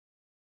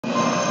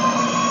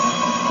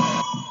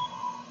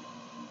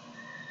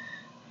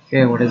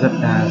Okay, what is up,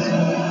 guys?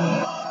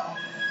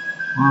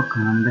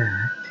 Welcome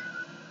back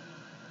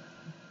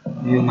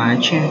to my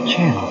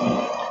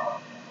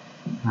channel.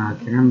 Can I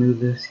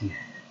move this here?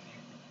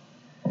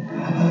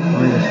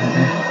 Move this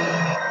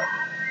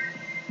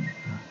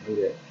move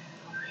it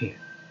here.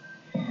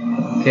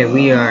 Okay,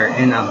 we are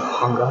in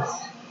Among Us.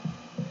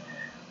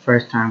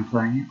 First time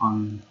playing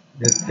on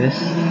this. Yeah.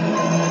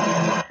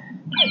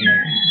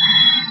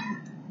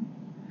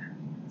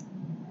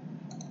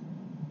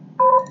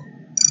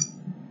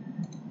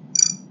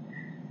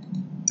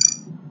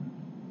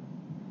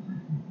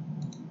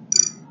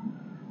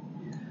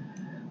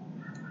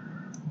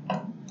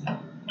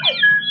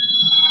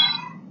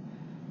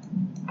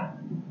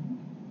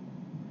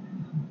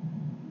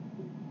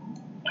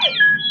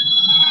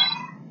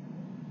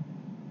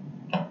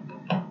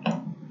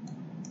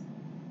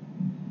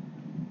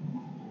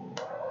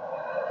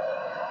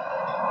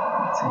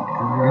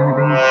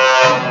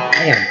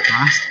 I am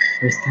crossed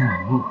first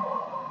time. Oh,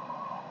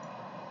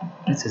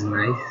 this is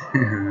nice.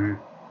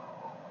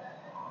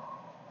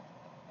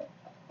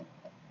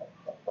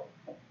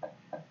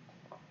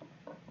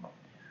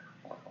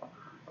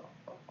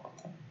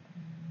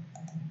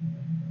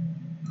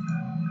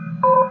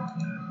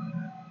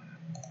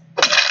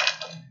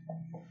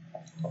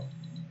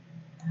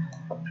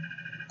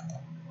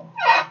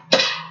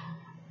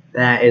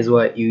 That is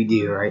what you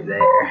do right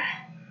there.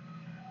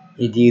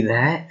 You do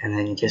that, and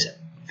then you just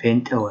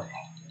faint away.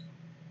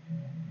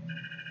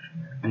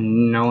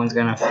 And no one's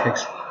gonna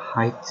fix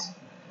heights.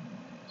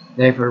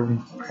 They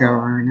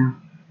forever now.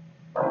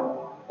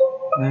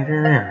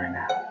 Forever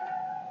now.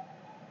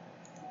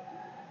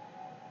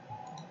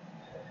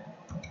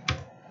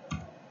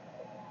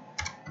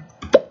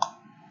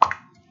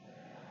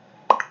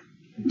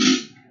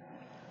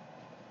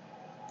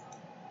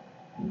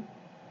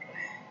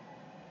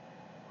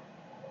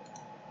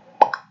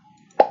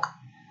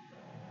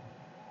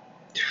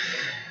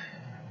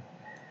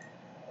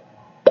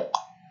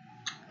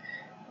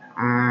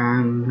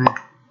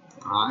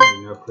 I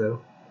have no clue.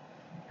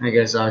 I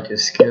guess I'll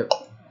just skip.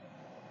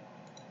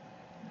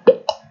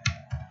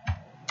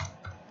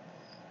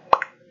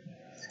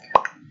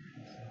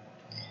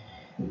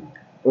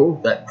 Oh,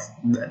 that's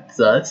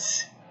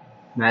sus.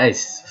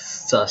 Nice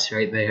sus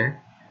right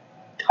there.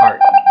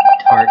 Tart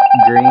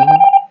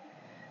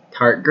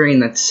green.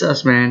 That's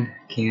sus, man.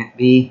 Can't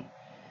be.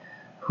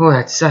 Oh,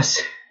 that's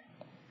sus.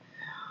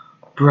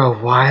 Bro,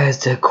 why is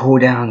the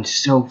cooldown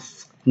so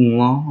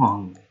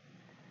long?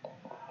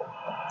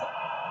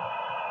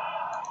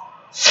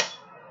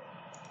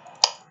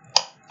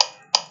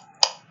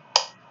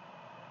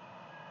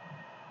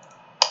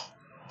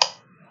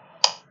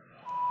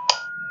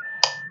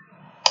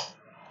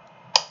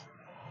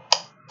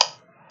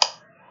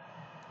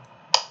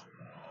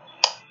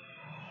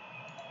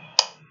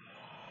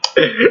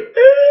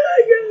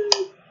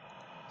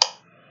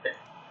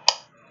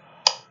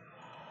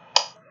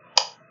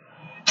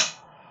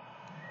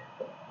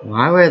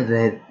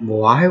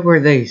 Why were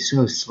they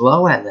so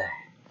slow at that?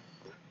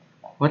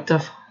 What the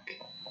fuck?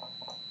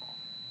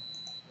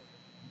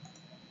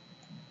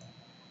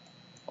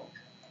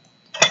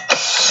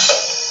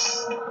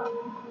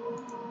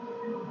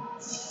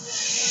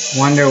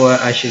 Wonder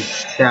what I should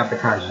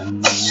sabotage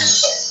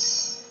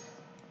next.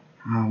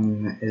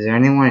 Is there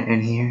anyone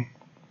in here?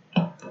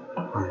 Oh,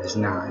 there's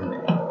none.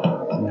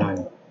 There's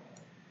none.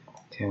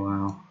 Okay,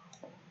 well.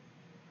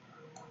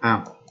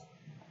 Oh.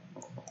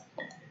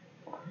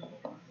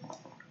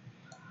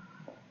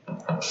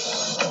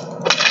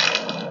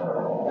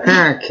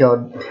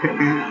 Killed.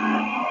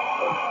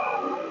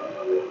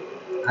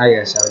 I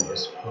guess I would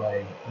just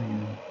play.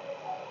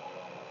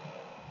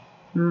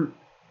 That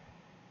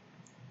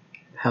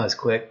was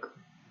quick.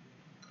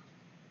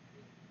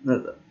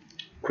 That was a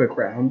quick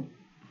round.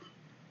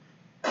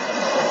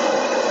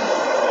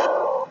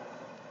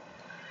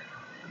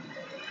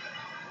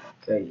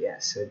 Okay, yeah,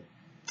 so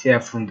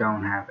definitely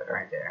don't have it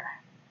right there.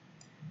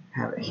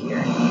 Have it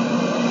here.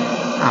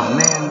 Oh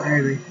man,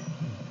 baby.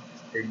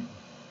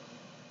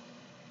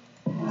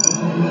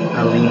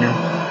 Alina.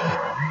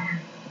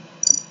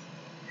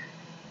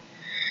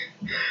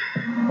 I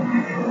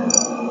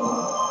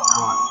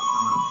want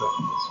to put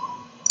this one.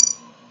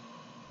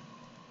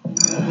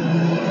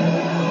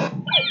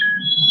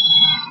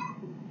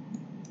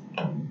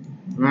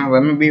 Come on,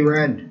 let me be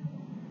red.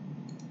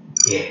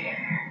 Yeah.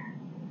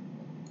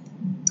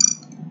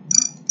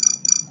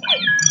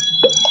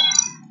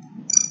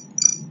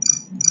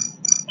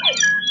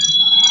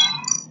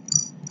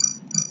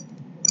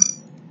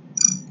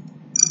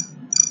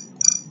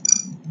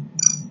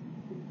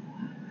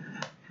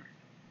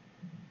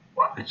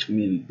 Watch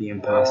me be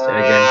imposter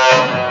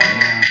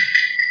again.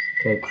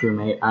 Okay,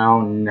 crewmate, I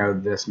don't know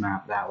this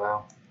map that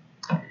well.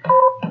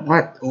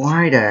 What?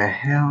 Why the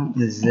hell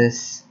is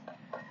this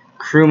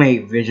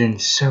crewmate vision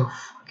so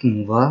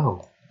fucking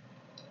low?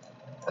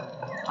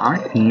 I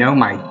don't even know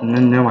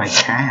my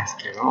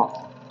task at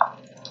all.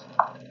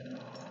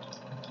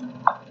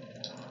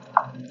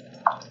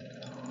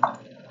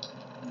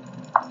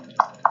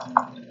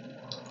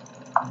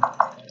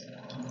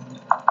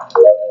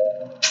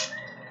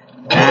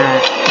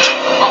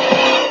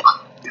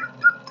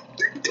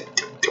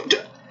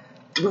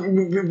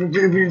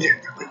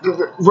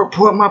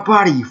 Report my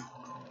body.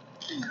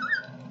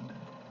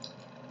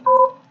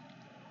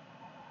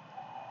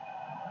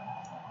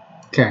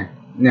 Okay,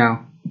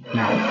 no.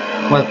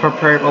 Well, for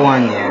purple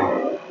one,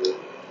 yeah.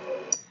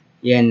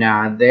 Yeah,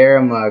 nah,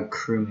 their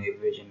crewmate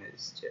vision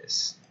is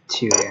just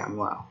too damn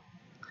low.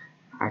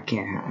 I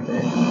can't have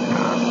it.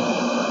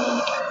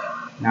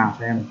 Nah,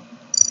 fam.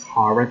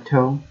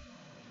 Haruto.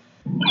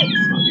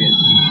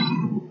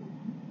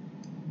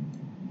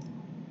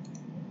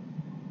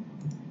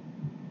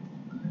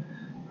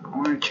 I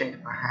want to change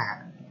my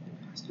hat.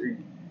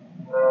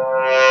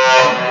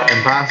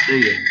 Imposter,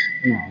 yeah.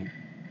 Alright.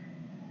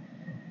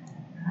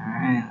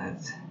 Alright,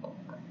 let's.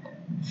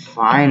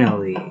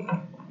 Finally,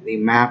 the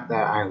map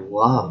that I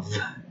love.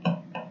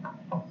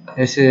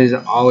 This is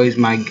always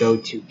my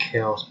go-to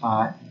kill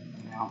spot.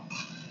 You know?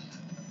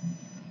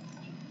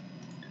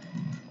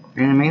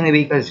 And mainly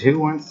because who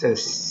wants to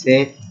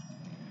sit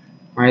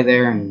right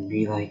there and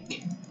be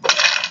like.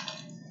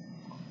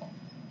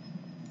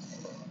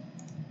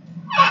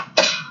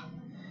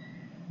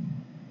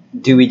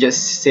 Do we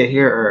just sit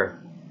here or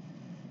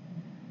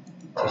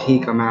did he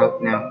come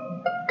out? No.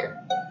 Okay.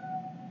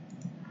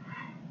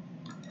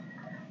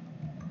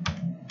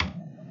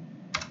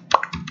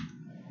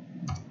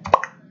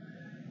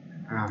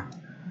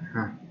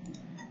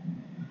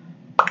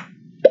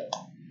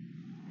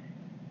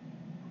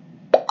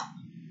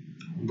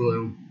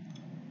 Blue.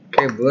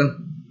 Okay, blue.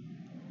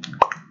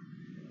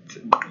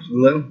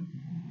 Blue.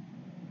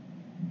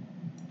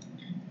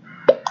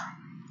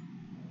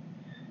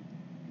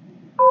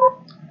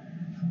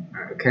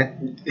 Okay.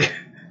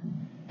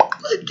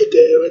 Let's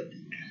go.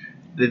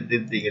 The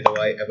thing is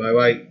white. Am I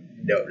white?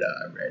 No,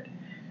 I'm red.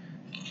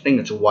 I think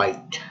it's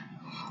white.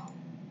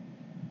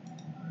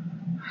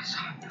 I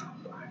saw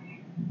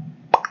nobody.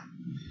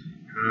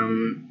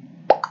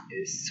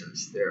 It's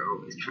just they're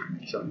always trying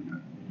to show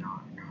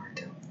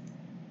Naruto.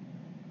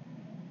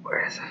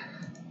 Where is it?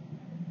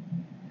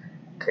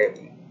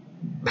 Okay.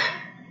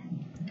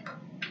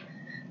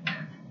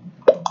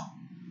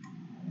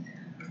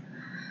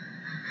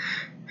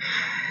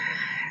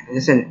 Is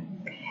this an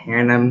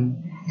anime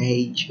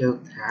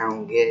joke? I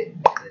don't get.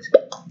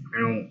 I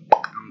don't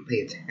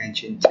pay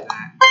attention to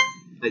that.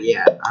 But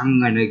yeah,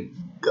 I'm gonna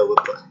go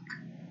with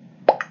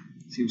black.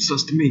 Seems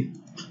sus to me.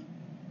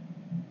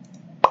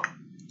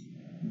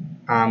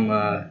 I'm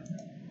a.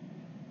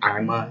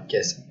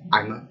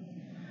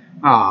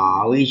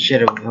 Aw, we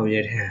should have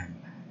voted him.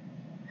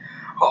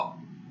 Oh.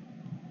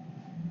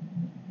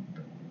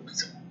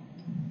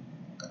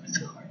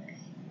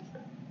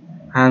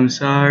 I'm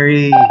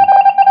sorry.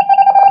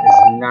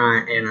 It's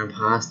not an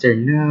imposter,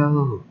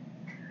 no.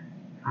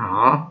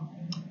 Aw.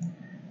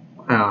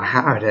 Well,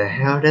 how the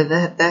hell did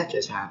that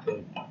just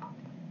happen?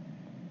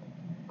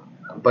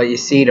 But you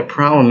see, the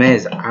problem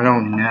is, I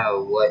don't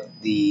know what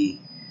the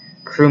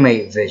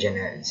crewmate vision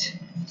is.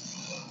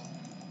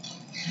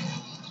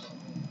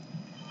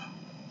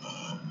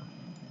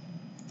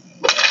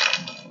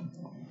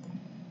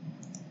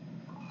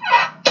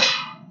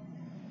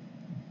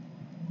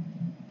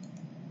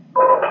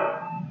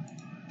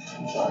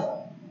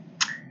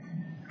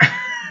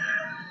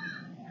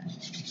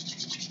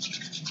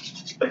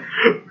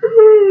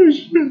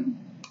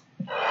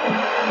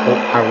 Oh,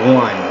 I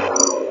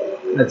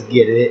won. Let's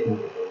get it.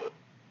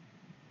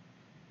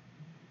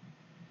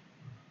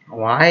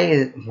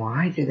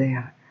 Why do they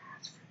have to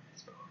ask for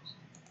this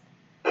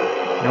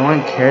post? No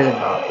one cares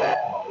about that.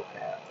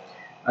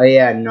 Oh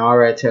yeah,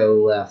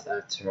 Naruto left,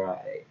 that's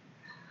right.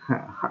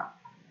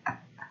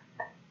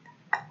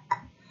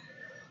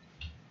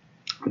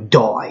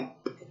 Die,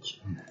 bitch.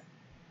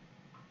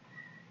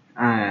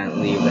 I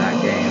leave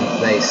that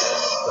game. They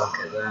suck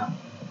at that.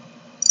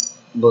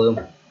 Blue.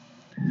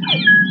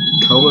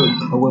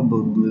 Color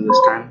blue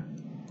this time.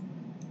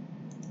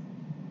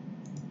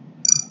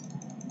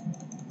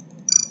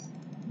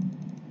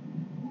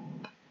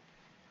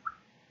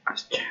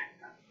 Let's check.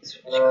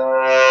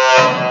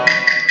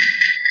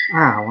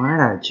 Why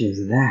did I choose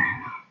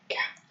that?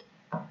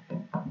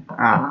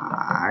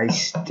 I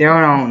still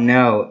don't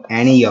know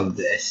any of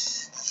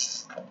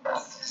this.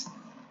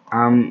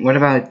 What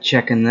about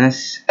checking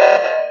this?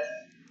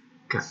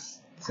 Okay,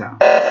 so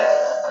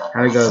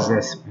how goes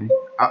this?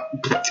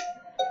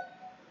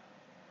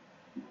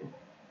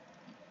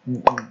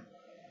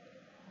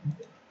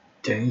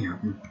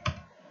 Damn.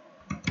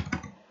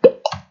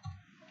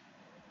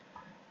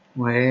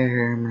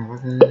 Where am I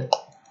looking?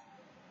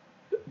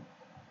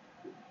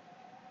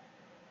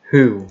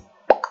 Who?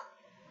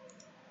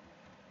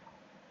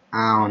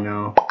 I don't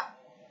know.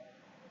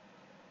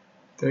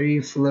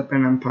 3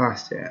 flipping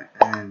imposter,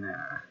 and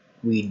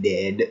we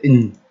did.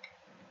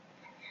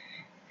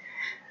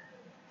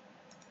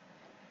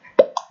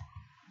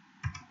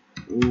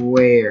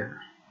 Where?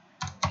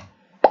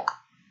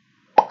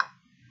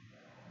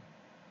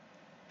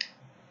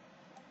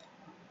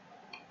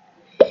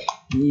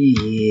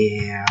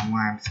 Yeah,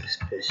 I'm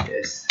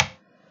suspicious.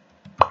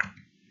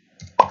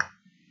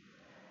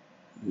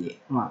 Yeah,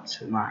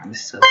 lime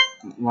is sus.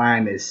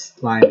 Lime is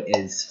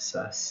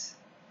sus.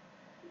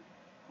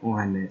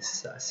 Lime is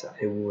sus.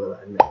 I will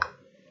admit.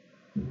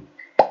 The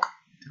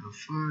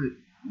fuck?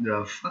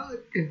 The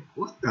fuck?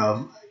 What the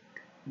fuck?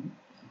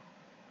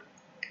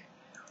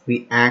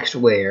 We asked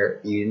where,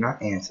 you did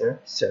not answer,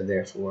 so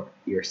therefore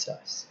you're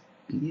sus.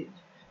 Yeah.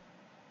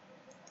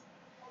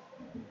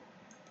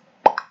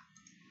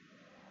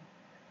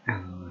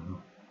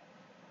 Oh.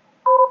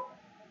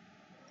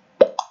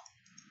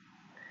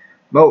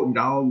 Vote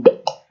dog.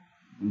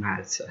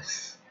 Mad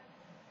sus.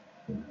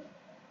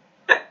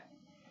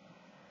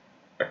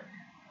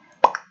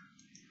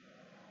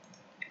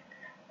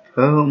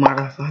 Oh,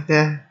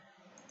 motherfucker.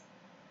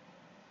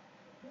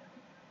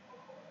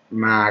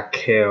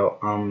 Michael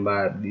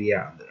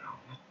Ambadiadro.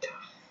 What the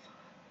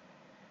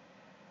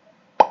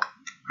fuck?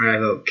 I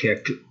vote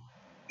kick.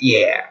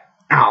 Yeah.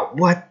 Oh,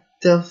 what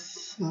the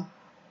fuck?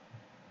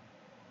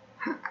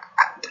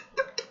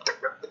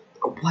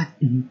 What?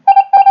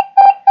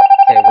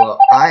 Okay, well,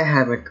 I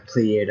haven't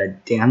completed a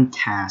damn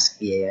task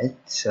yet,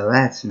 so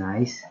that's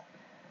nice.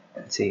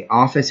 Let's see,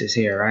 office is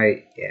here,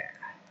 right? Yeah.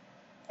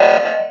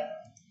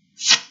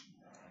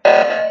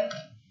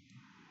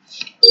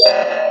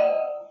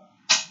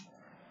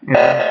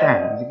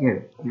 Yeah, that's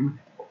good.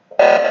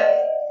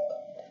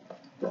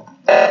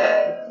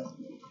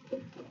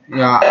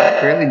 Yeah,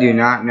 I really do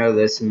not know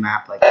this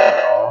map like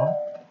at all.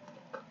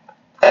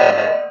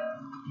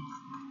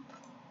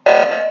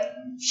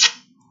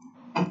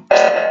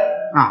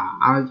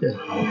 I was just.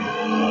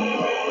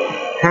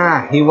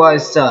 He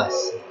was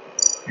sus.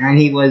 And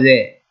he was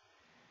it.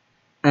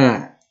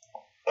 That's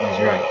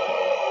right.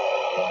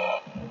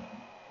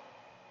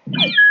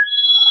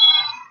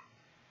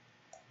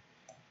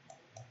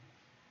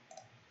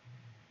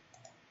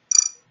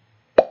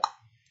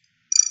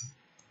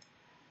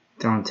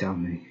 Don't tell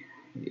me.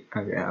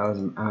 Okay, I was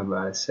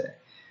about to say.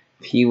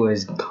 If he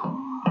was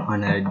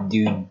gonna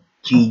do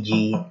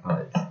GG,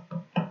 was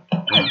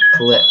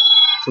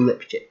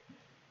flip shit.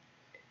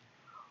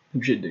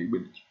 Flip shit, dude,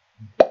 bitch.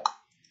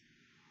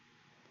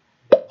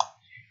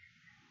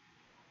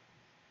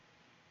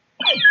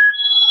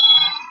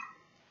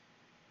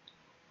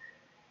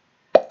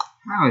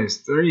 How is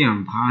 3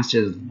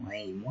 imposters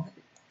lame? What?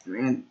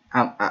 Man,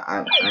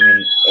 I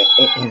mean,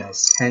 in a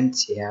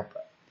sense, yeah,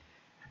 but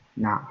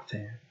not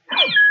fair.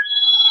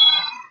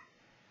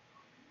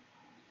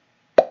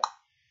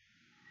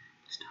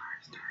 Star,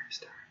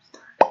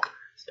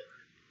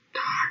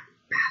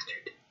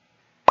 bastard.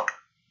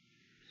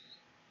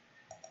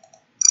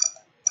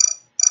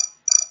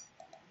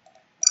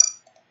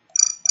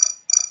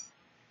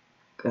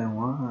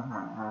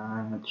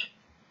 Gonna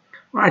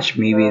watch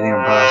me be the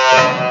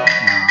imposter.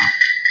 No.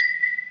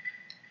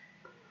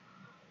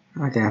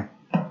 Okay,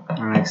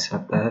 I'll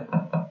accept that.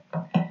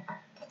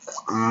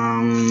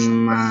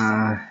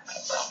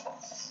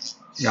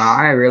 Yeah,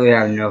 I really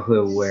have no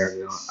clue where I'm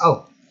going.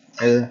 Oh,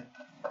 there's a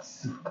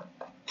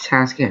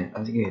task in.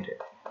 Let's get it.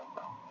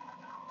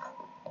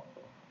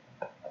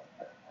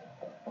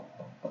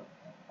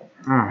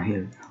 Oh, here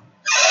we go.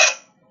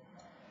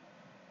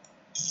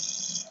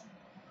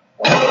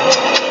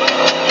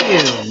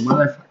 Ew,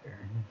 motherfucker.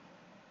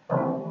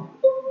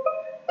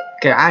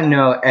 Okay, I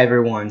know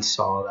everyone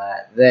saw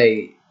that.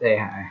 They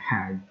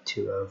had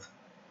to have.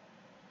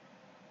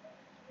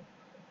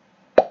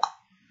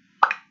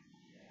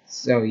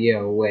 So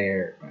yeah,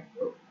 where?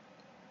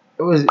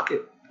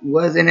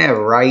 Wasn't it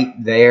right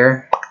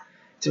there?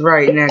 It's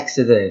right next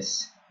to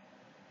this.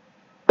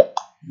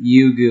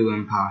 Yugu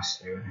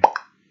imposter.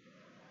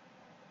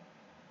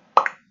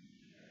 I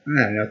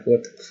don't know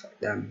what the fuck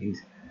that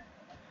means.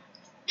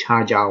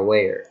 Jaja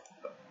where?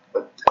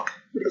 What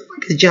the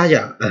fuck is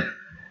Jaja?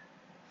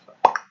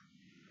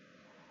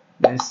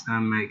 This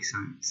makes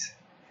sense.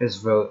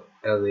 Just vote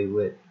Ellie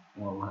with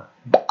well,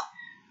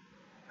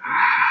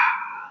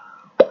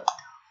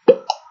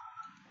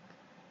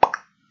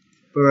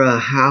 bruh,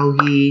 how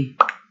he?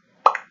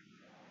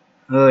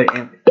 Oh,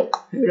 Anthony.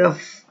 Who the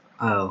f?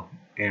 Oh,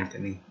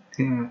 Anthony.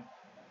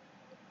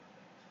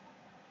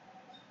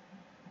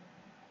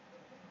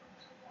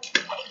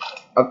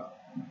 Oh,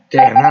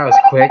 damn, that was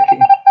quick.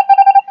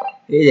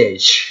 It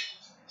is.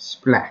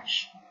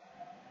 Splash.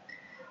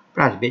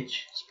 Splash,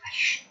 bitch.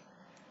 Splash.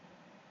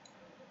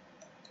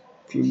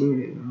 If you boot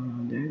it.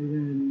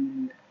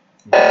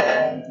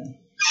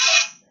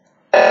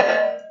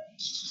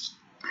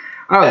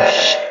 Oh,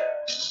 shit.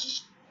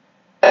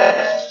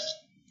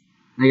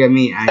 Look at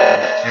me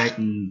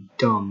acting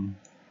dumb.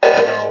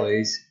 As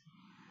always.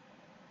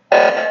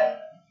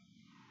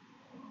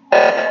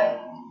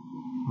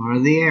 For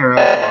the arrow,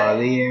 for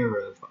the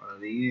arrow, for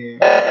the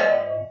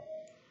arrow.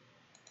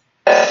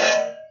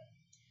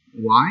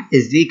 Why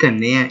is the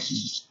connect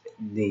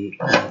the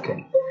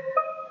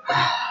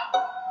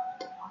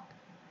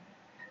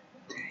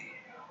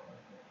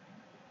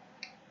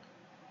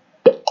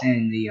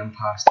and the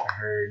imposter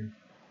heard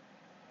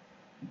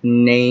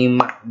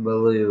name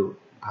blue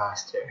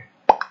imposter?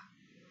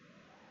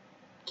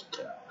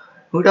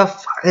 Who the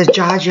fuck is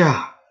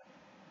Jaja?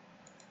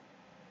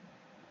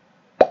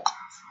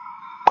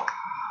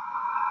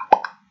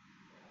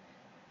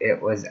 It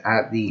was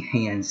at the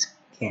hand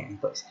scan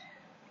place.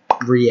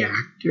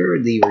 Reactor?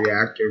 The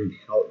reactor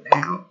meltdown.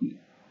 How,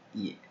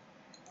 yeah.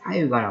 How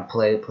you gonna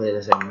play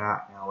this and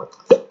not know what the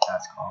fuck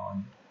that's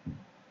called?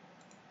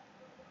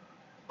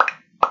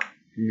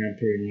 I'm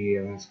pretty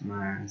new, that's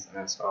my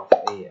ass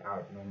awfully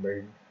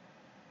outnumbered.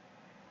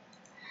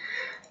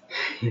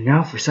 You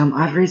know, for some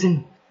odd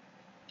reason,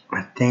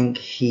 I think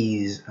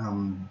he's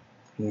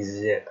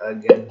it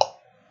again.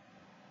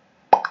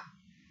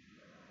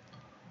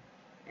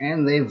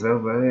 And they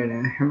voted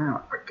him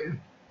out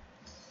again.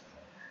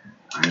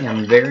 I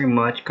am very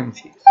much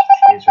confused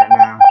right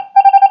now.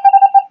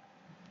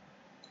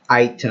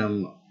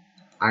 Item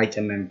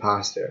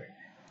imposter.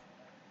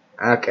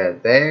 Okay,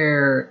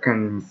 they're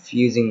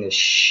confusing the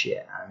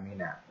shit out of me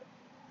now.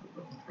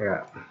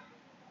 Yeah.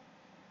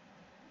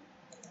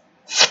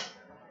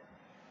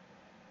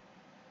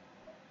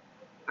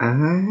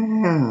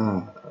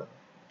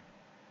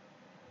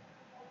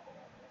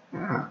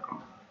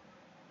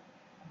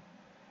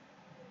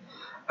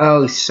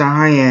 Oh,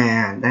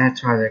 Cyan.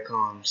 That's why they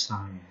call him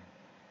Cyan.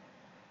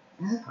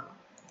 Yeah.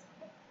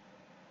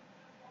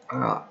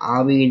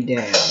 I'll be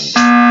damned.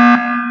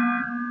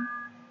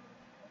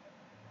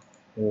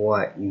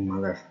 What, you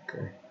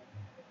motherfucker?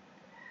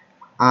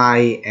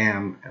 I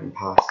am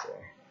imposter.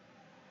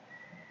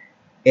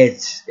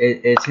 It's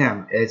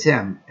him. It's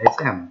him.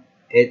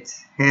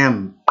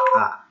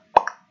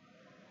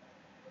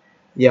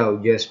 Yo,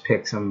 just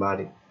pick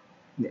somebody.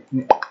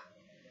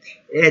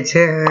 It's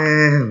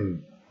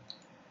him.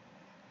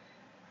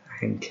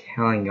 I'm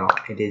telling y'all,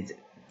 it is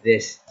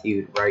this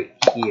dude right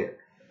here.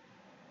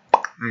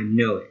 I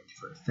know it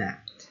for a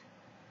fact.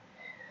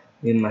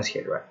 We must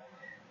get right.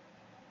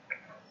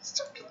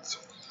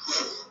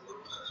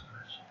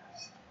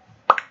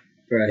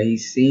 Bro, he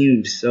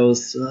seems so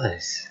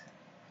sus.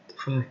 What the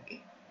fuck?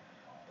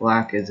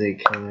 Black is a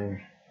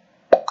killer.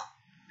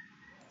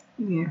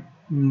 Yeah.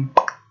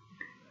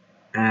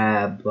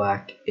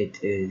 Black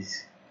it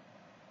is.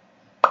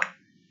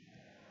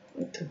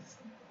 What the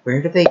fuck?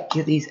 Where do they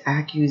get these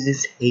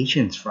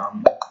accusations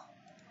from?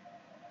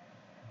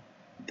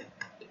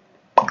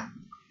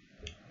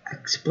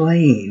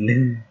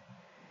 Explain.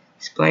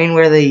 Explain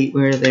where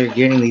they're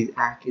getting these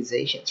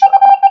accusations from.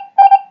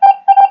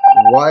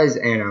 Was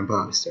an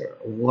imposter.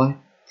 What?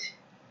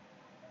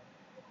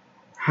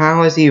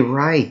 How is he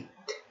right?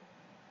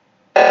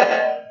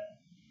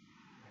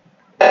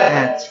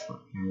 That's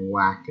fucking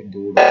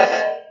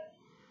wackadoodles.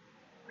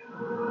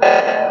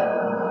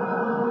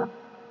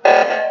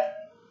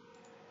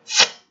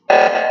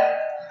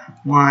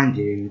 1,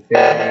 2, 3,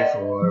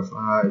 4,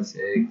 5,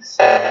 6,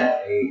 7,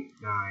 8,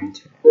 9,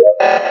 10.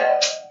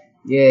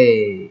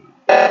 Yay.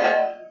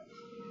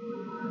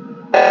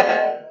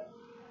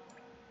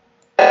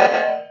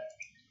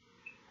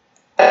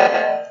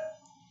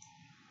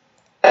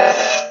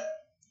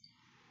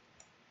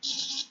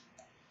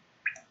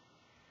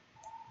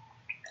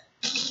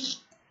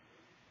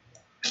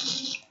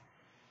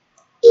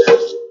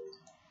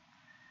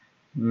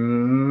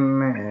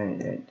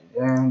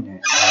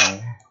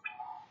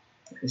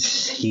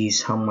 See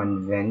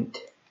someone vent.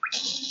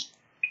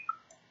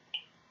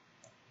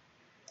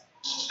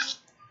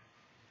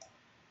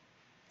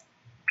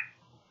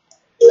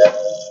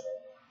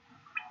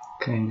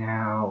 Okay,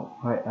 now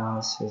what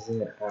else is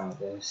it about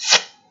this?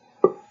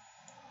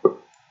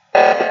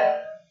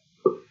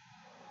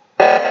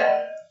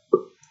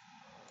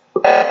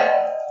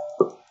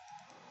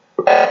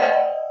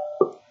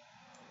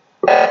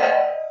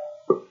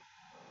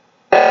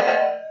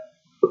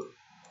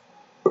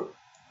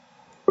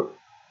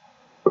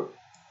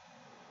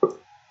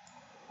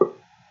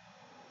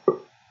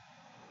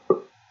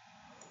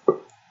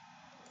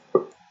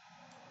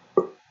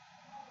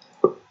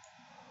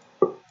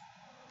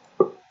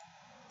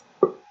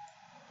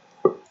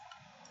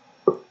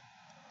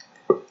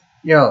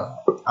 Yo,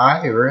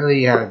 I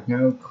really have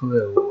no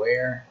clue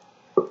where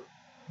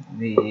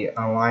the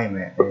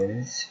alignment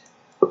is.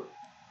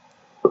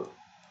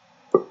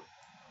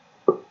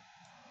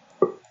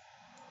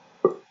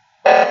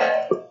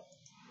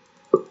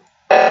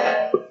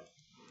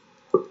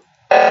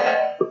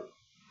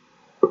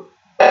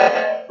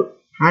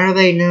 How do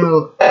they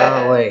know?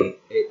 Oh wait,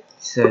 it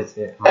says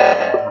it on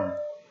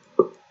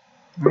the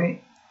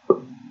right?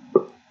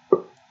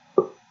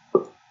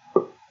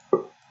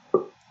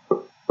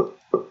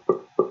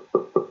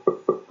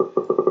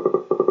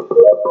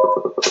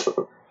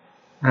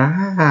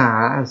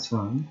 Ah, that's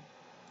fun.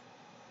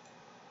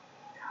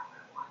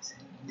 What was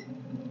it?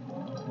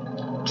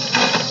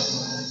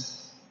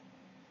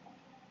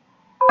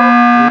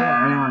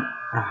 Yeah, anyone?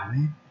 Oh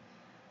man.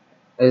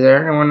 Is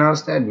there anyone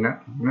else dead? No.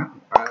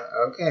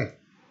 Okay.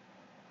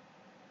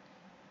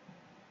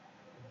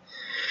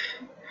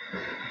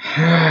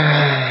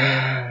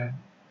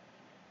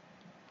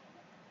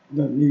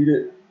 Don't need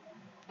it.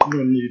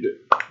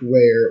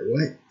 Where?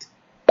 What?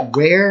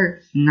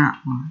 Where? Not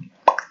mine.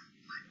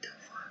 What the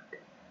fuck?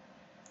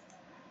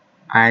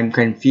 I'm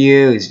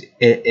confused.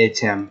 It's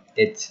him.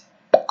 It's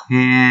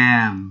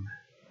him.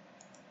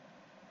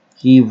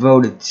 He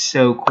voted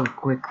so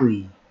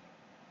quickly.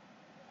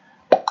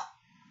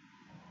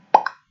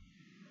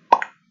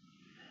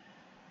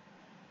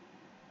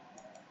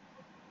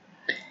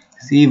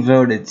 He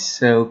voted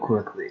so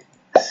quickly.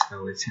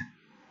 So it's him.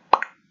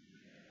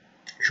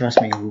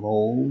 Trust me,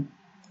 lol.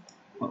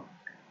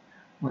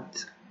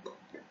 What?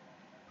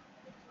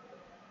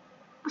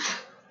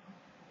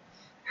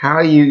 How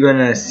are you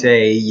gonna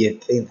say you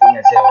think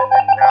it's him and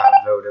then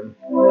not vote him?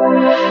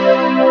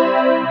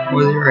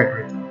 Was he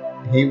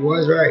right? He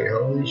was right.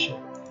 Holy shit.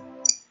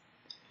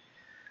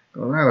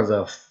 Well, that was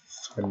a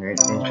fun and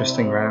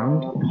interesting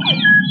round.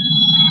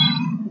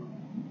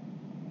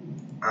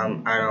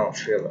 I don't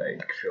feel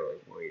like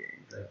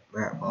waiting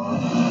that long.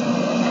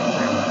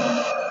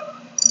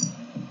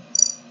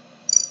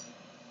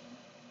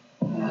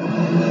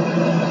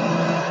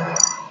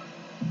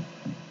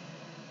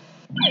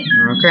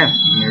 Okay,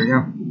 here we go.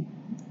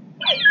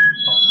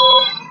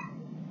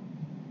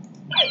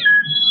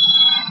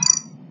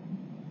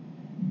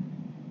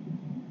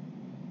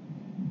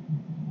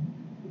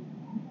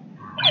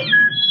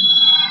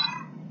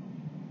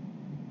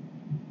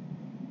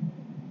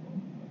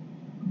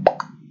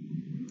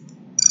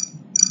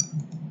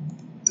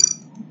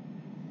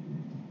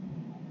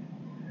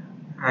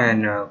 I have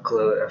no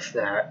clue if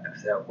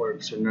that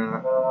works or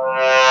not.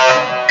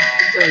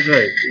 That's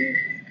right.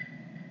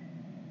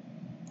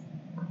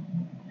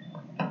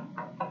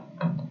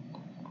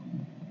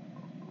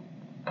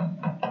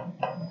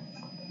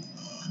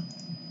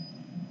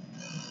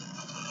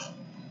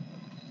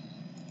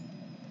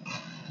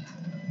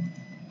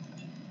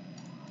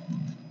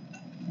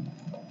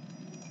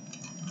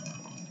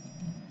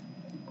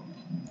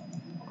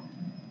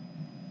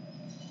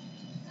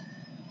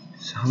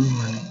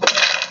 Someone.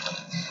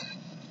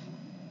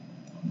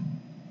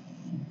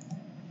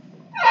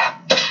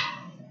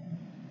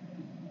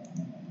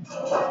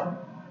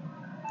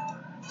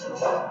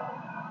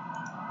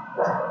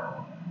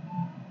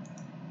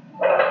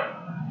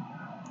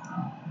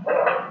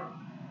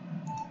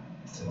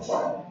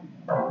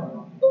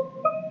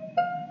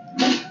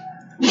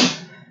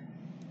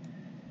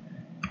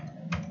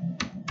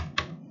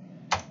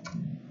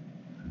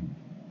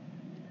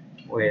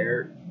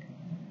 Where?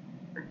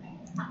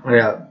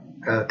 Yeah.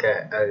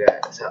 Okay.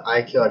 So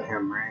I killed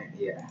him, right?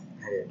 Yeah,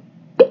 I did.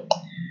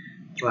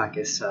 Black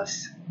is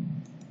sus.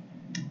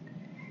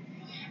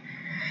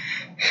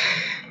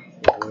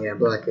 Yeah,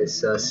 black is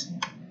sus.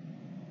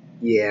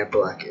 Yeah,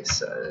 black is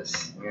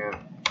sus. Yeah.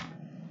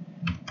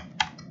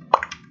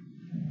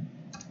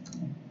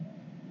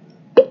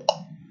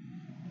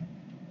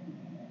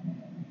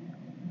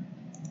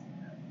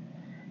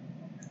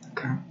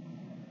 Okay.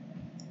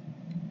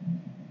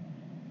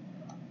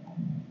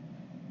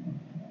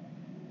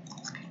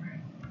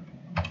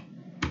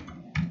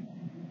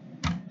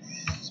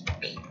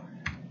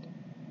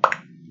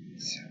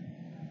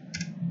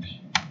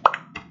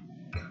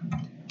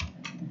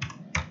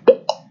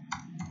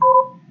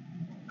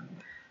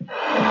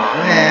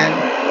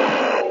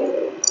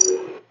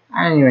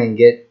 I didn't even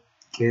get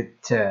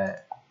to.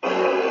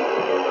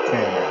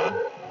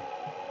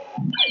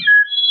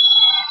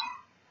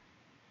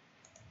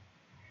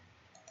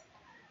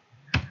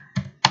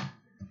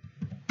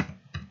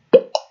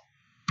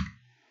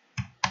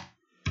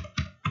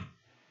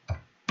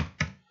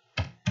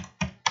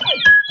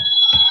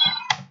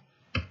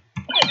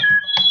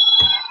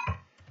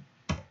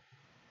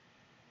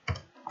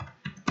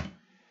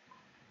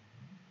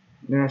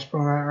 Did I spell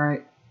that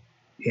right?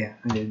 Yeah,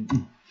 I did.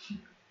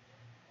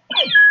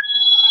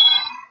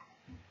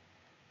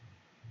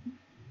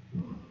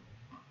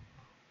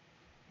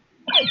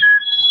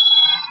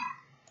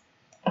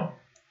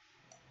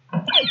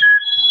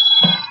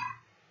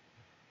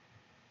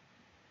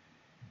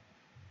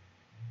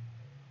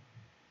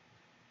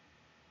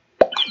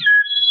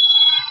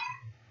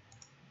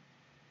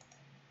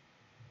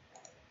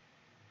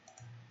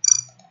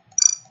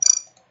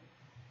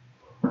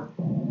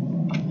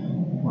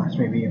 Watch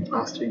me be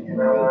imposter again.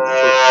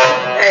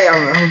 Hey,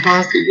 I'm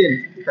imposter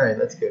again. Alright,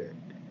 that's good.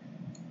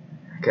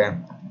 Okay,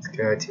 let's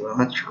go to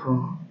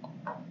electrical.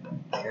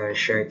 Let's go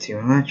straight to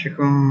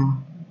electrical.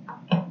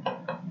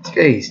 Let's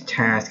get these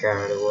tasks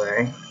out of the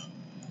way.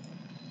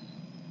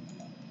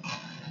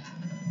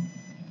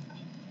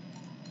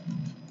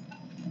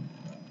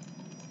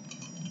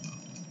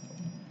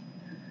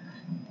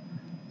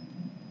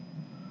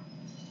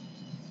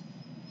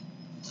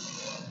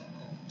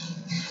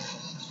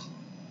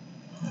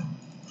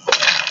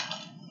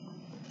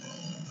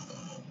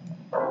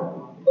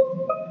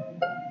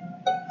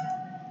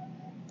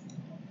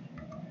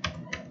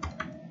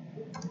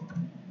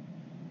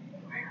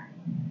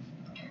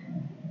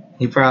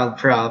 He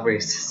probably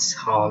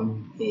saw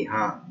me,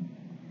 huh?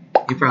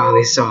 He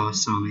probably saw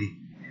me.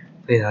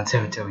 Please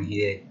don't tell me he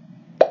did.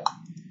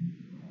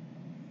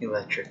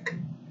 Electric.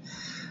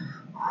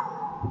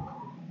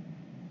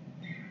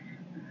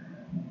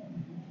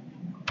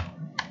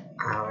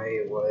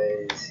 I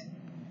was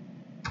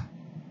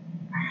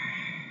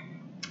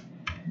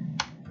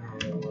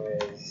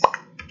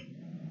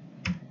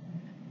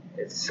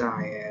it's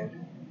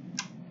cyan.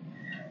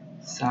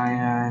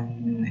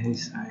 Cyan,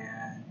 who's cyan?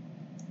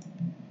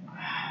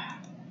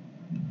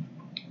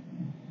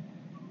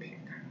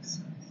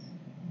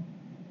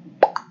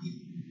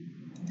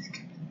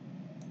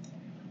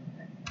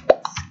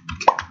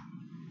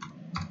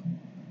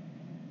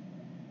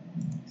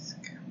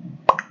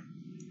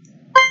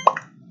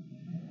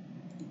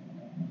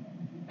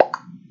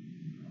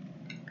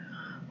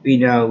 We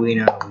know.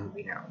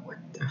 What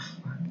the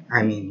fuck?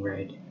 I mean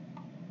red.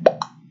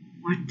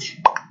 What?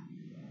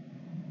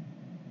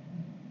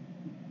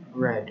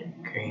 Red,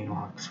 green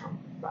walk from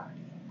body.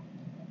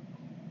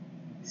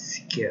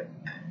 Skip.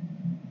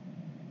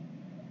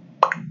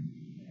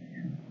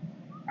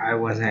 I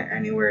wasn't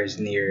anywhere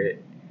near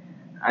it.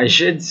 I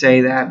should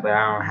say that, but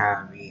I don't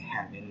have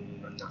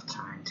enough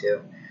time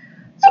to.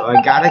 So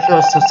I gotta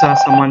kill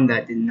someone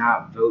that did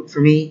not vote for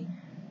me.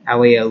 That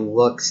way it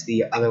looks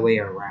the other way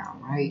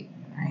around, right?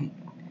 Right.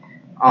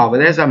 Oh, but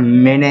there's a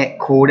minute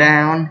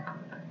cooldown.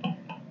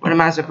 What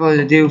am I supposed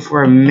to do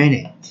for a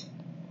minute?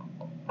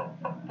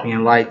 I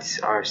mean, lights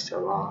are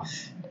still off.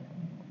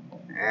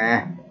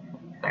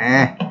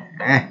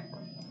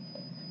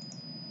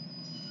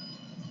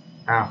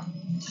 Oh.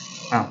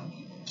 Oh.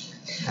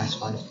 That's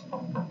fine.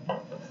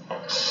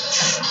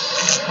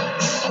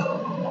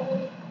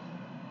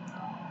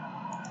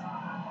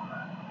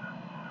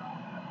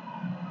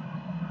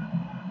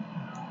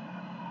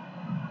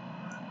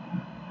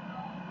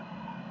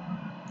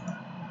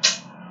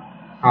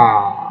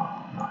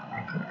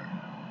 Okay.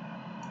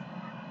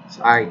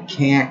 So I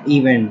can't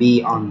even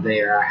be on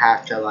there. I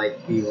have to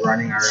like be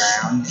running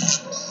around.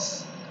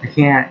 I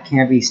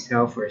can't be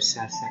still for a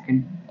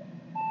second.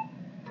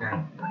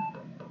 Okay.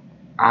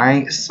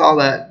 I saw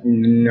that.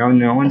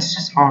 No one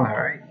saw that,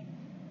 right?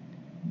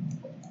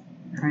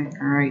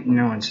 Alright,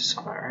 no one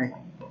saw that, right?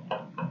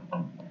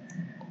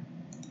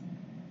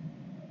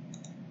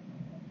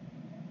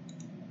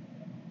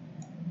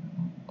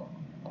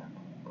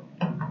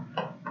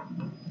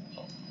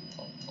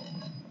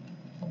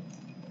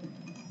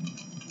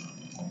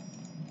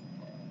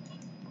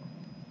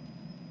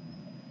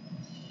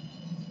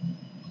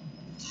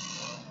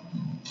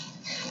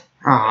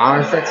 Oh, I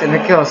was fixing to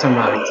kill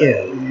somebody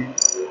too.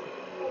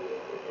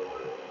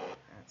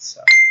 That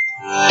sucks.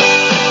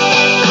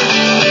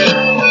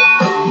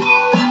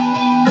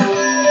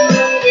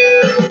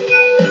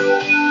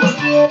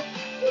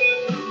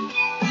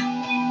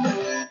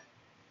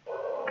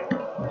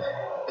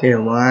 Okay,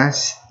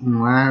 last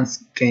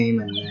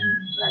game and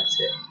then that's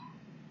it.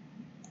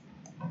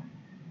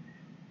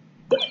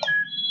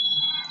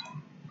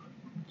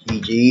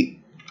 GG.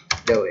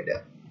 Do it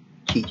up.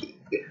 GG.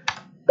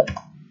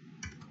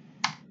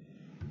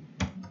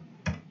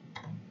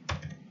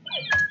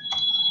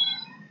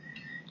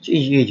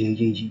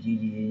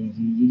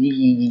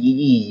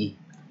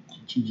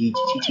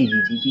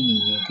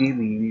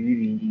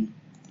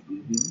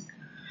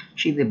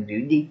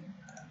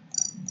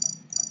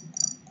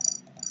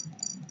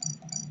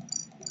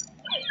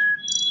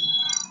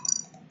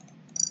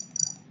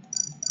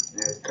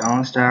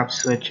 Don't stop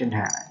switching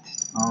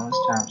hats. Don't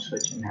stop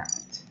switching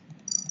hats.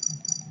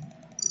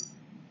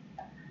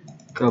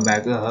 Go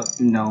back up.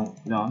 No,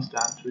 don't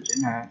stop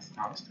switching hats.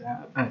 Don't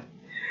stop. Please,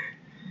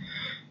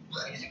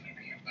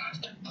 maybe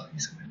imposter.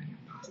 Please, maybe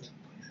imposter.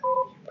 Please,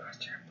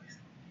 imposter. Please,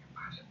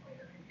 imposter.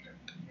 Please,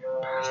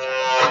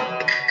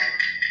 imposter.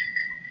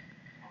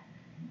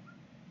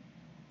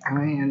 I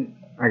mean,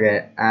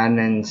 okay.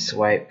 Admin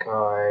swipe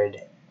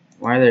card.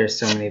 Why are there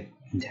so many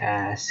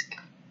tasks?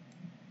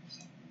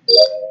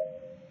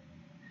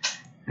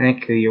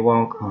 Thank you. You're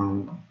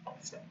welcome.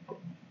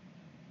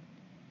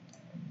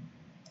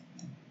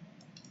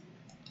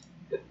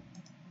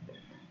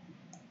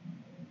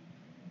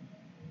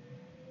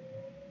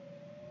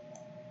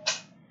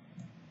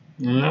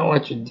 You know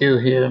what you do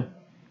here?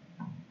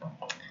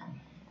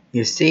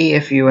 You see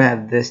if you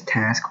have this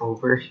task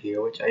over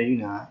here, which I do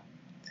not.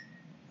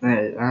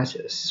 That's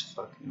just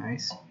fucking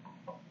nice.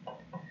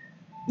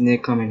 And then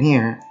come in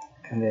here,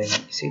 and then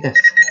you see this.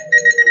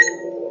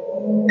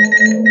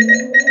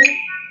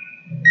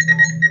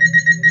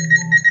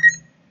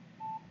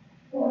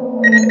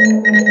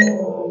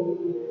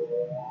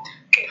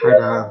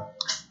 Ta-da.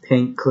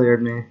 Pink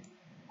cleared me.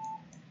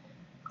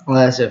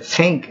 Unless if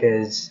Pink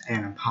is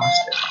an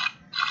imposter,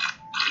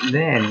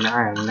 then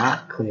I am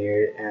not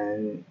cleared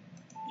and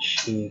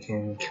she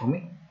can kill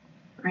me.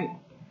 Right.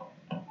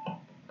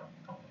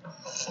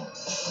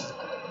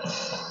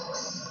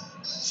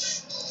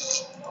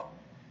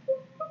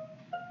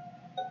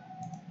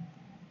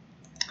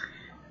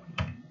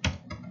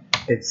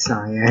 It's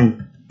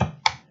cyan.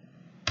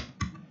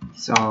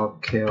 So I'll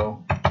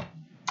kill.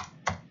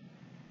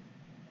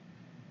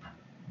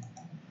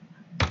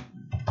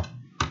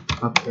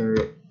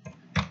 Upper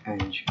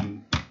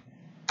engine.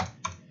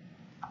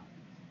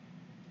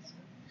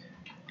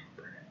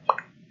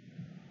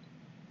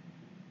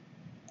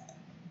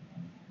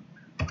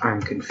 I'm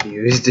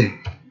confused.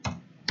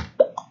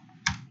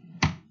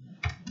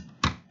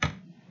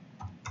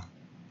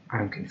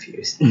 I'm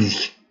confused.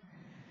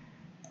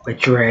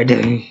 Which red?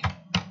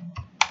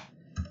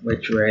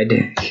 Which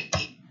red?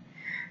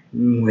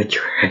 Which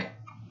red?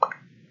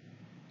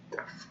 The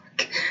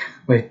fuck?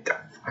 What the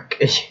fuck?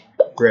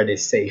 Red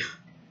is safe.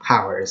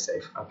 Power is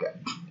safe. Okay.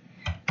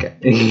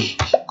 Okay.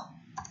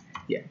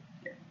 Yeah.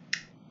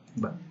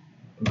 But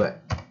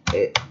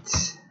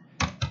it's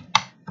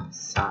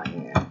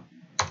cyan.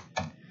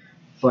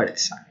 But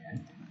it's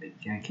cyan.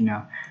 Like, you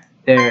know,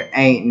 there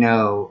ain't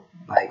no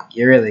Like,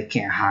 you really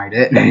can't hide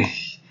it.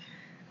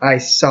 I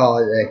saw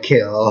the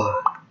kill.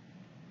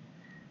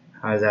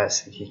 How's that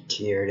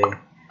security?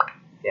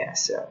 Yeah,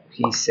 so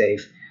he's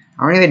safe.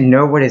 I don't even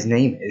know what his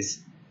name is.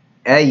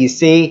 Hey, you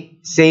see?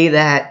 See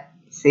that?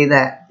 See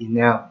that? You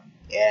know?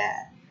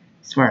 Yeah.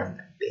 Smart than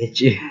that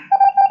bitch.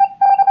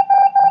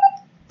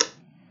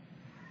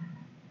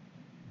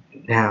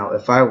 Now,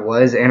 if I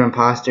was an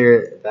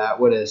imposter, that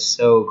would have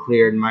so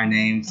cleared my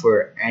name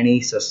for any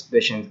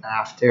suspicions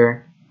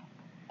after.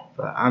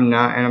 But I'm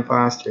not an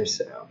imposter,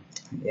 so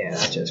yeah,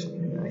 that's just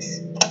really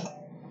nice.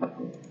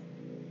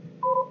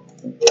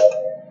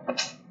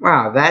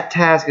 Wow, that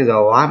task is a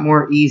lot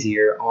more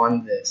easier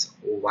on this.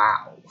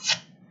 Wow.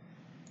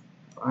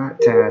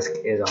 That task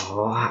is a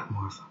lot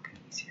more fucking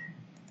easier.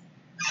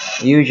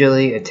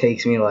 Usually it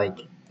takes me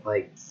like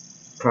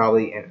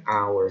probably an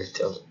hour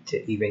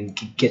to even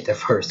get the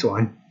first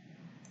one.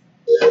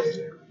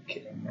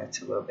 Kidding,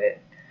 that's a little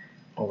bit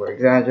over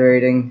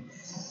exaggerating.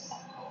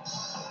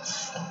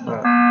 Come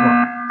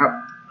on,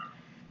 up.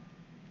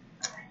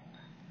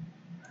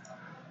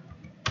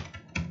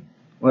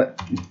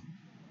 What?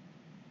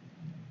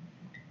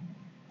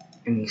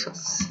 Any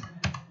sus?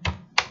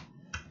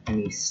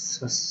 Any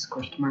sus?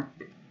 Question mark?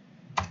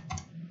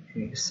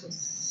 Any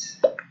sus?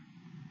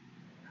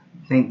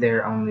 I think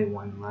there are only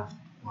one left.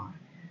 One.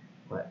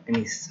 What?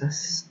 Any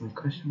sus?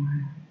 Question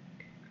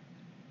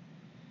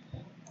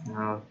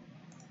mark?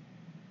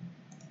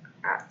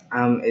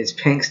 No. Is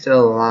Pink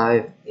still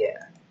alive?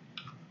 Yeah.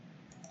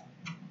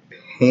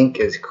 Pink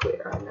is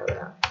clear. I know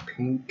that.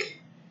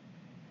 Pink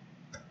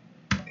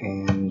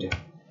and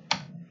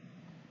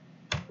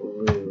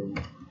blue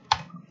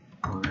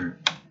are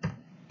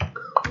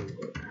clear.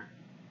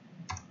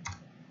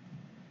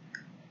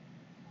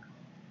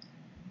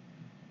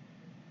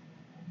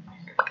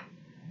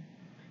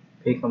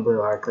 Pink and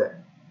blue are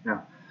clear.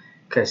 No.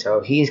 Okay,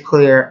 so he's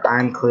clear,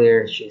 I'm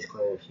clear, she's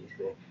clear, she's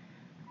clear.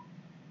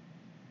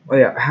 Oh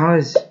yeah, how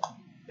is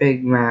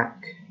Big Mac?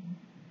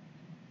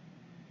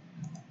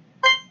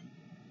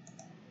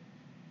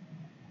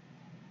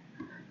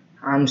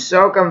 I'm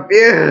so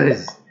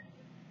confused.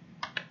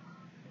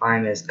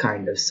 Mine is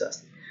kind of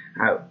sus.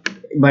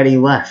 But he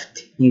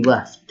left. He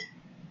left.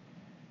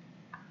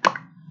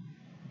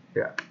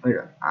 Yeah.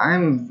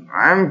 I'm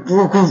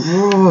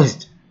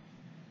confused.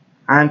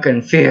 I'm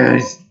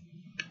confused.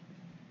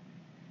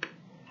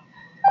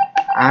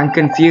 I'm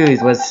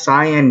confused. Was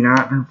Cyan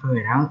not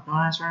voted out the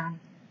last round?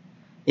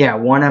 Yeah,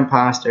 one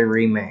imposter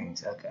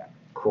remains. Okay,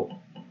 cool.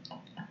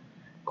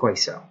 Quite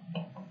so.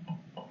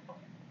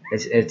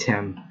 It's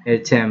him.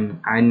 It's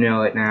him. I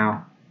know it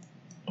now.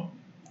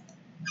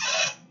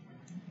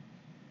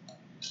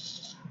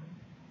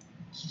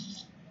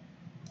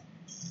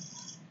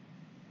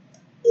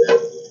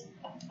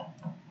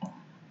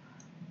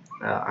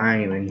 I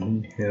don't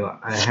even know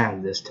I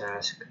had this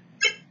task.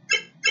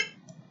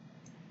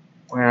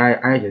 Well,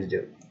 I just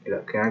do.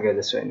 Look, can I go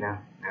this way now?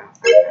 No,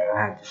 I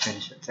have to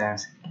finish the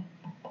task.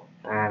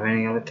 Do I have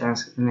any other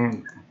tasks in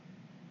there?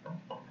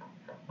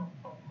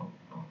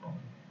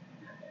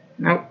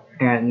 Nope,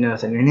 got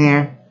nothing in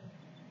here.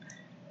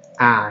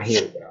 Ah,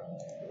 here we go.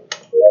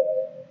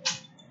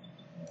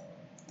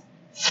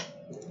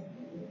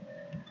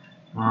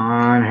 Come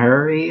on,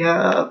 hurry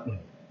up.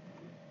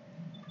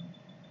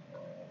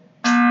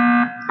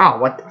 Oh,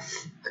 what the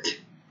fuck?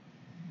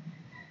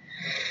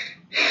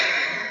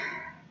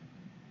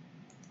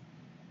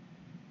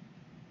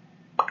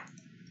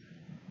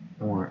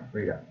 More,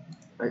 we got.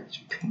 It's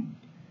pink.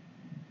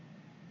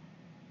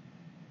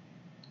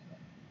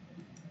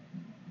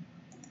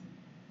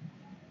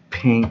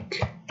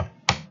 Pink.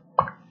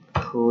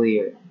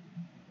 Clear.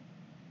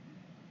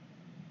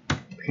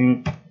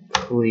 Pink.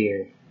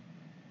 Clear.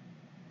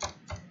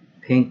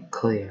 Pink.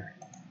 Clear.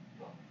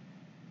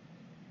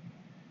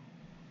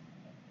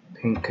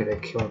 Pink could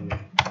have killed me.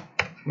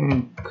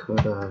 Pink could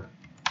have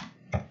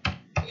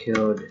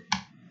killed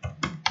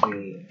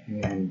me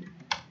and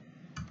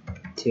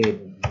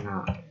did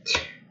not.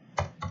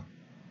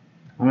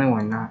 Only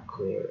one not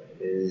clear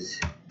is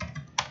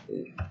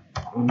the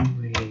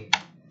only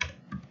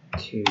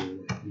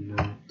two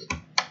not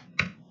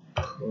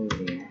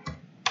clear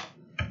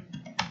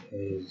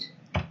is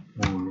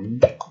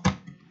orange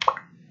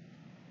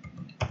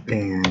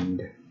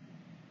and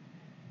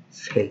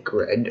fake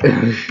red.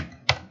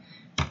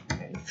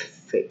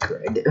 Fake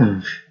red.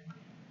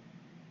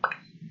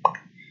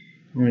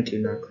 Only two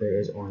not clear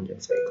is orange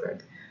and fake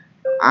red.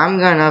 I'm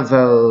gonna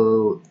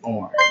vote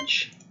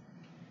orange.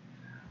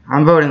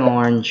 I'm voting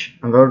orange.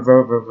 I'm voting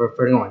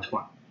orange. Come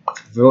on.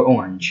 Vote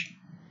orange.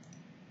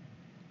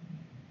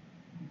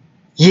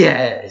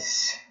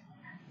 Yes!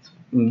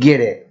 Get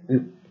it.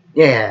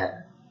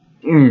 Yeah.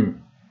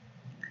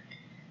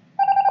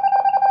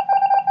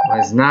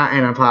 Was not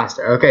an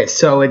imposter. Okay,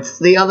 so it's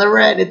the other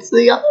red. It's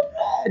the other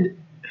red.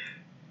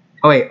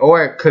 Oh wait,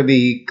 or it could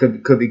be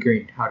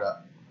green. Hold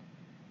up.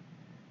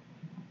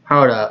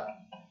 Hold up.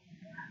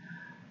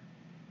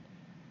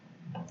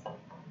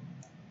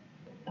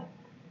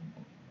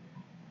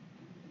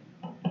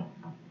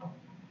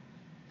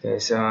 Okay,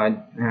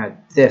 so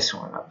this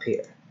one up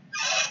here.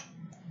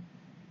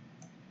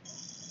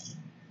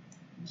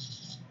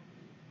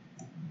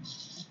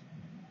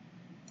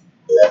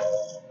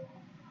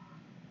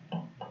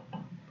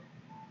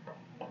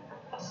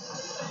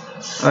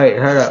 Wait,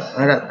 hold up,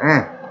 hold up,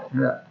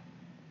 hold up.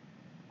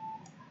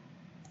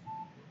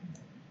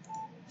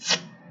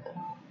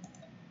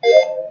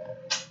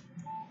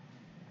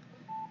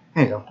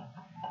 There you go.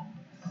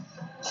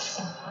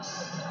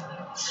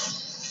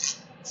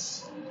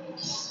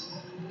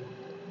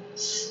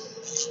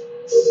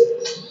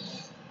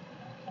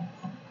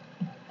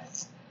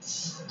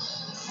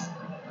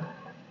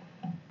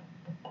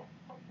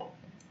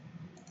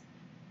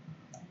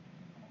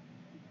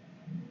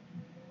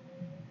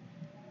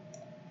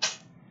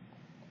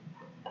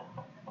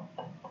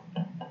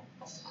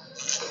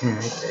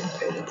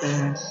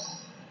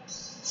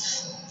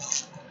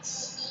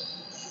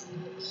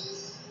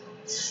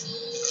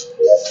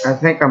 I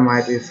think I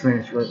might be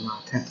finished with my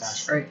 10th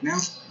task right now.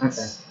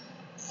 Okay.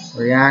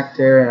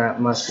 Reactor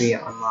must be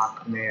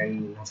unlocked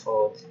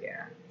manifolds.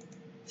 Yeah.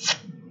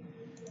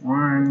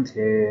 1,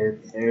 2,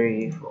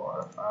 3,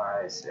 4,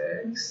 5,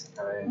 6,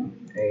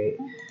 7, 8,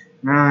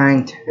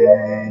 9,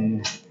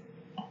 10.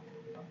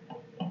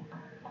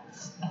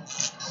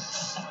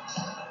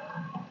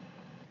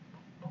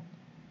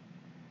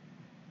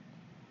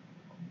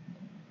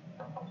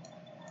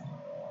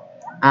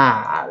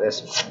 Ah,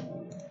 this one.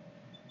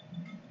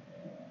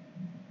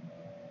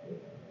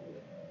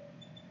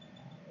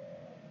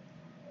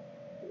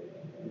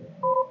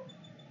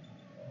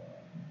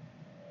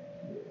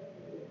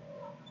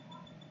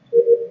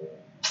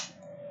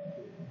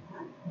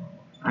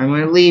 I'm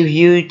gonna leave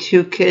you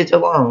two kids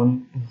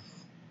alone.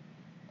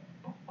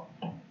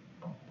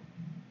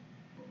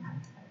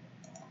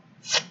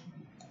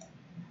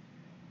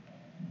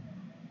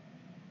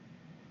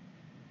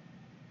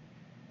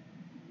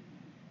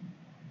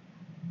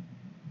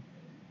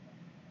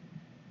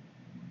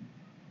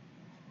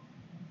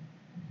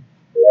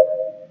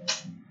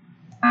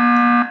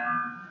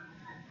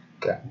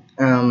 Okay.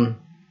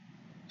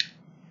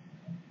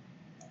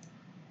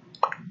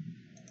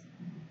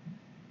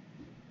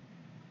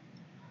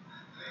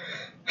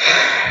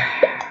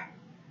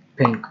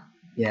 Pink.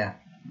 Yeah.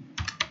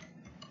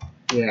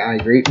 Yeah, I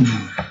agree.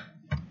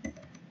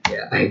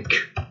 Yeah, I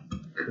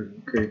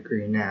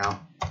agree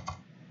now.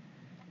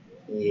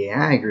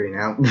 Yeah, I agree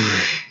now.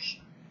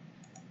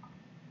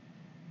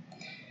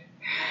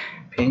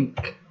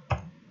 Pink.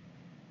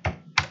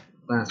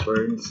 Last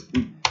words.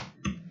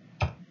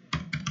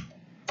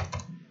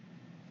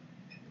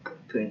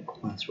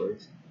 Pink. Last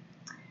words.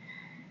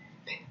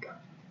 Pink.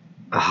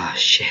 Oh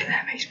shit,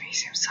 that makes me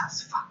seem sus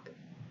as fuck.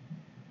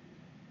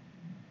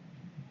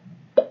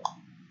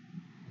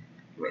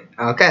 Wait,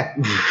 okay.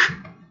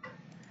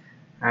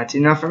 That's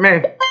enough for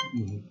me.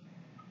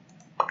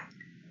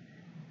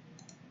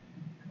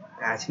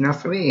 That's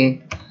enough for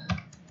me.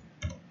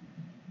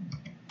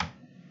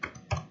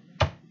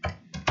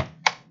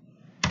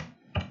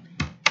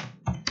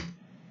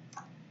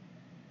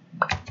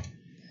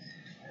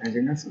 That's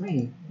enough for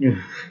me.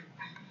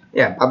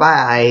 Yeah,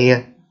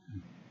 bye-bye.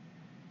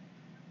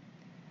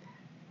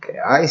 Okay,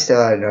 I still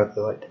don't know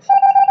what the fuck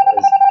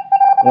was.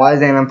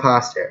 Was an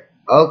imposter.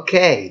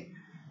 Okay.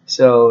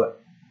 So,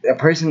 the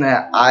person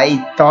that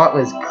I thought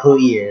was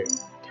clear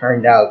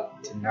turned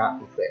out to not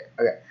be clear.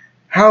 Okay.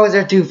 How is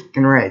there two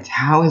fucking reds?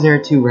 How is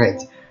there two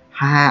reds?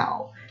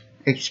 How?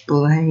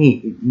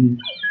 Explain.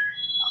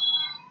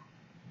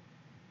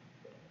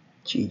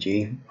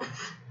 GG.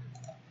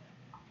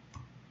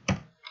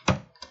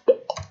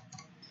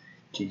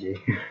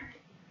 GG.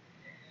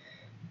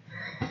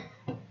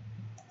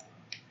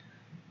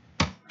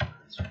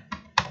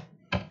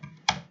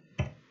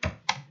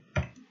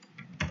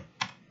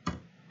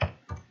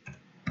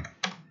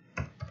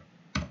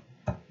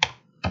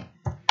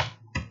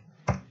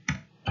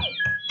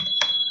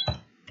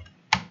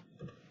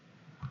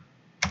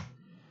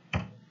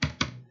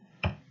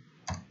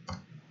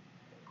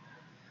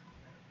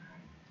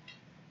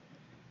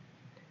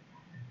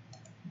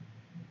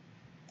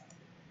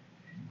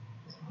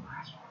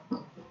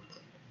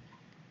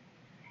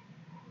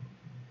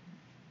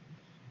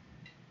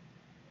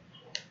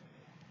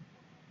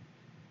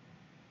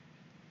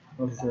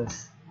 What is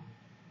this?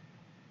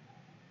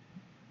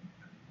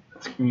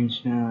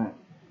 Screenshot.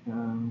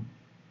 No.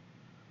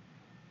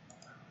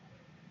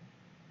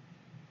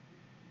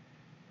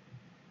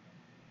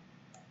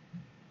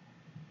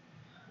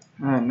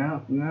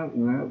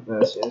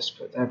 Let's just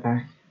put that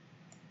back.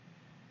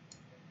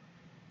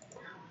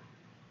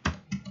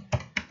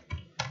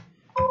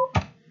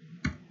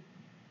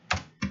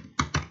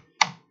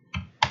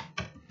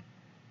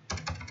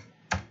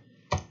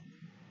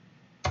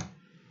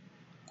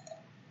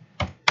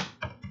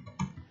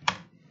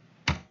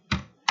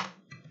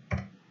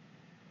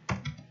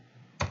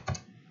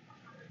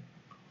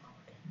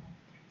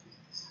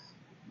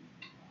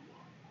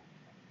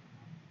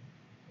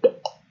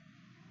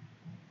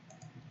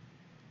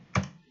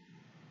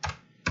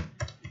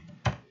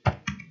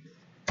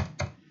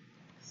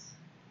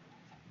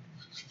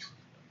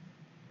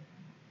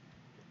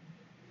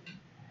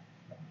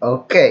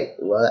 Okay,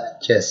 well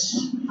that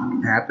just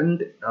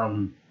happened.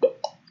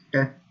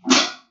 Okay.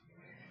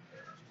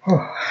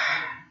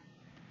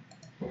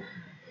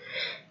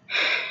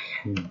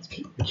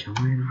 People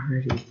join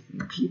already.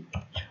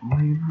 People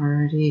join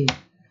already.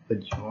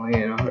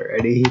 Join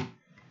already.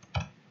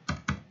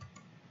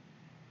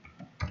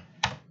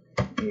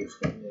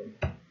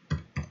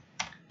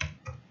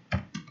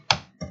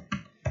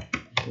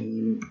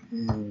 Game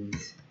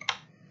ends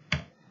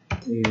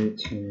due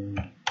to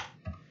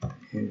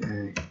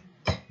inactivity.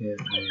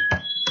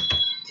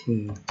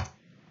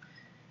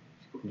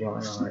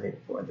 Join already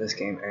before this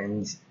game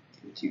ends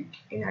due to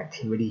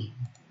inactivity.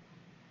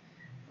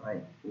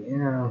 Like, you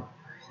know,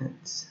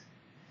 it's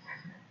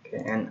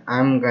okay. And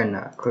I'm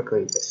gonna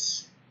quickly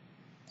just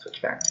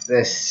switch back to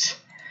this.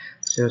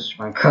 Switch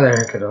my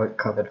color,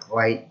 color to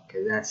white,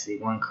 because that's the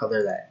one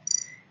color that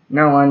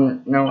no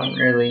one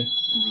really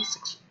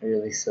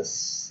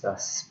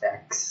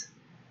suspects.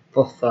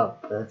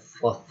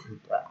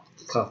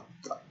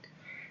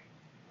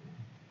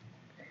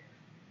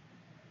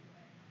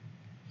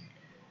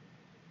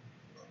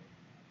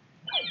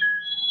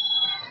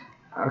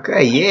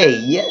 Okay, yay,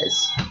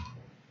 yes.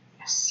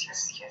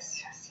 Yes.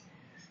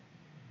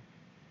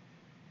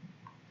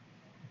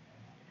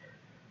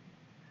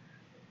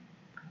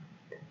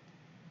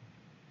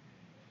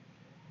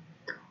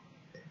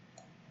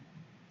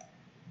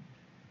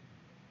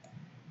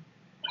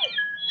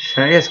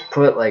 Should I just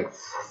put like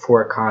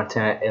for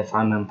content if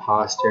I'm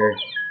imposter?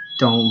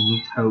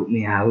 Don't vote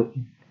me out.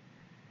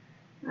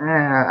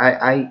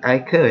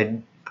 I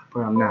could,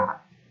 but I'm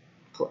not.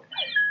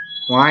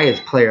 Why is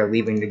player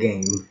leaving the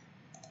game?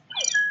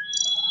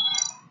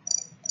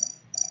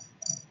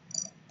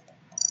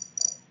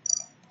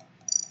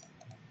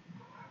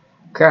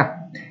 Okay.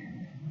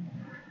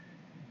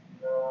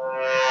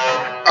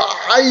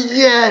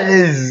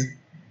 Yes!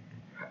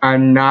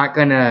 I'm not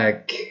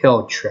gonna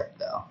kill Trip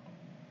though.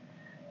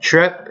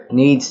 Trip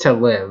needs to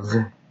live.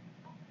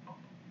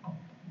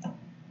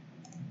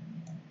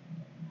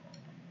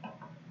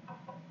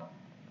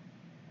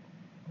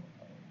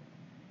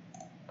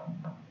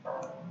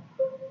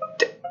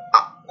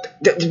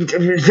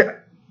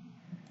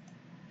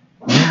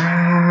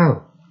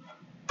 No.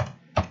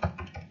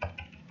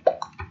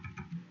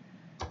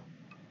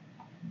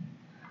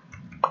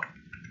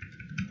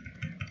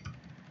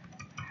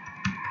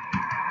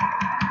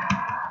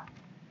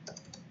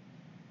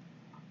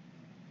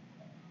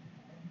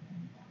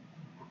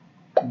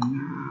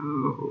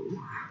 No.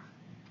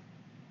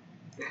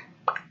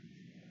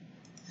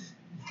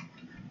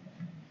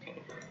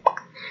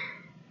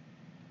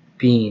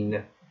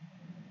 Bean.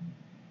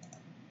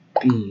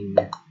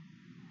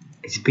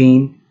 It's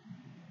Bean.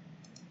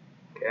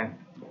 Okay.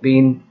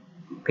 Bean,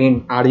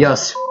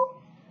 adios.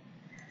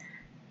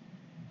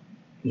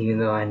 Even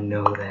though I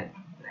know that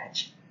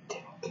she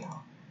didn't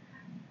kill.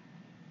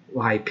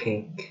 Why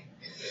pink?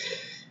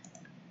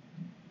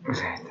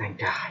 Okay, thank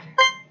God.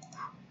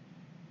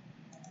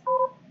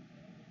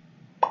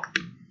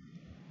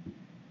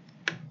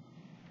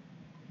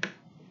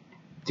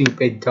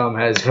 Stupid Tom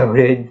has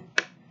voted.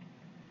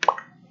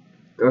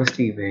 Go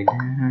stupid.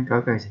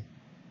 Go crazy.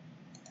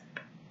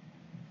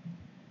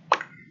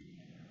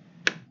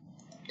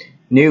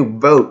 New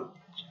vote.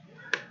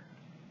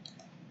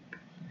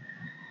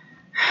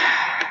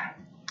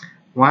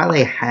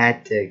 Wiley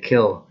had to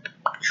kill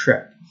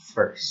Trip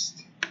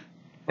first.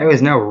 There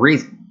was no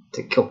reason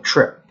to kill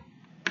Trip.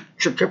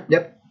 Trip,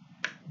 yep.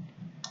 You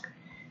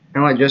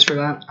know what, just for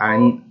that,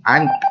 I'm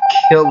gonna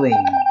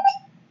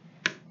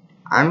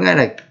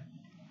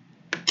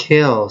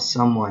kill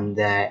someone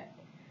that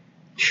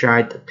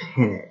tried to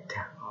pin it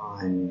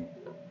on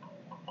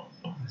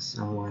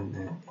someone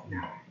that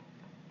no.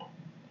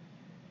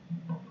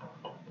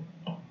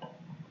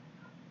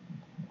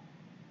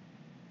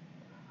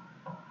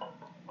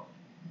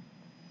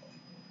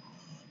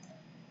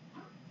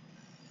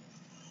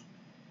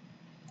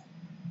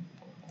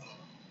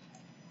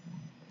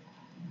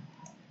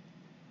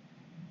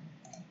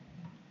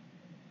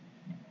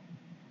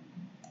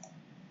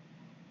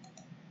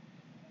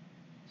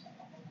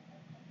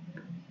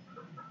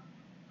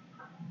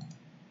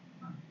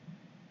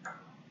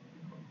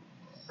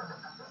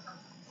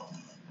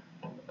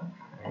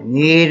 I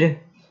need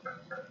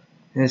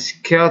this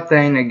kill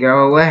thing to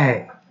go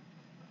away.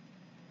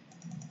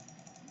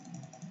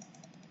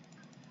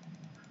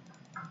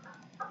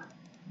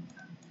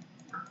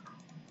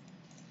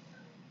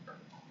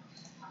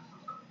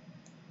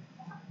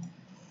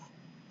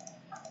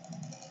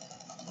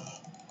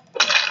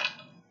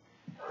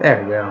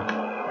 There we go.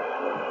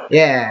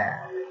 Yeah.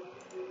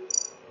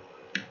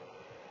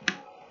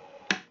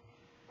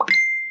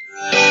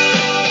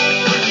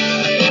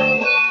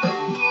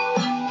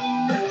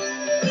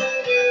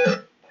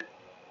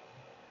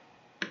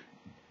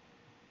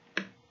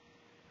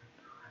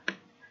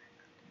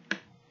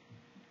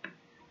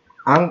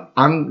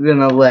 I'm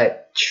gonna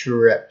let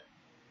Trip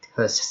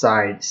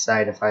decide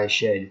if I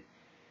should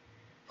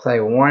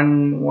play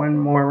one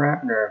more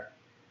round or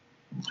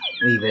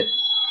leave it.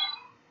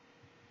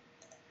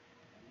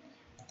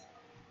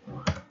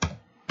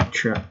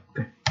 Trip.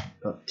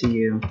 Up to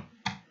you.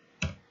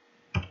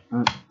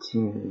 Up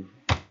to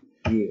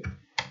you.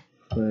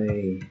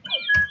 Play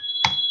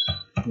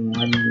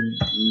one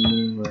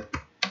more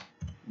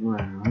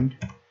round.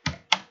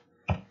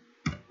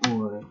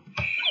 Or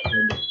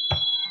should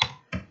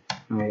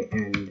I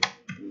end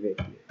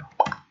video?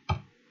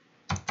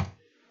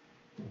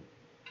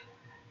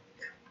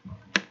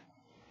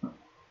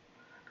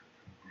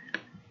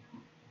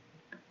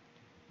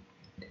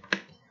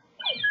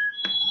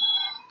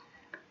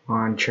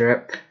 On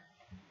Trip.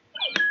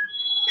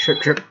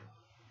 Trip.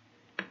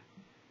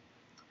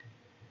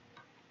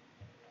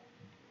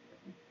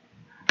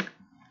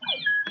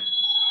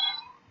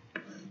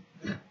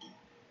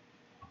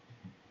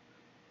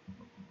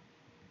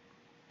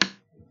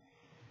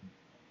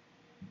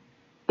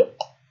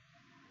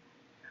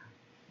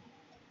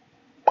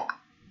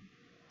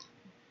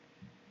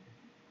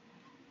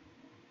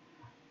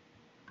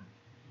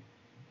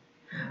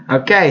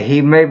 Okay,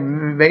 he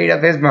made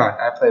up his mind.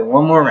 I play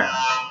one more round.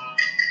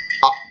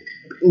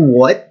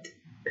 What?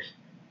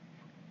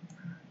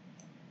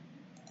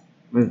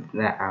 Move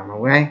that out of my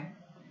way.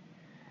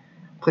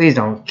 Please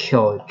don't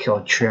kill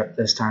Trip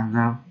this time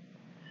though.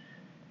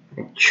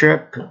 Like,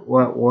 Trip,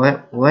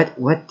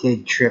 what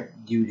did Trip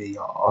do to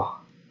y'all?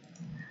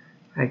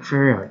 Like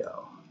for real though.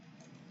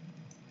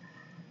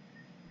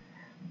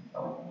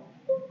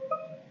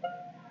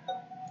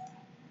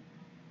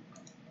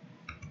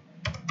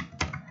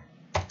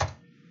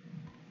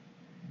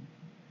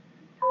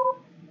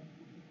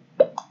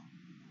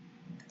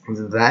 Was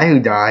that who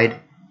died?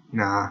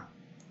 Nah.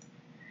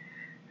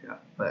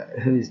 But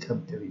who's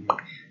WWE?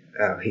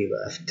 Oh, he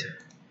left.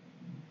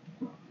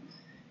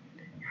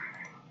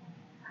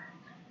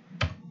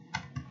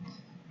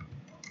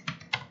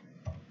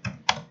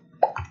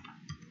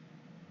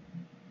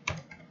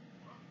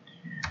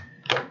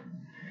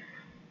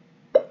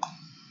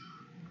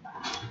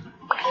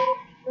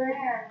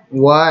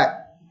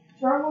 What?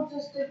 Jordan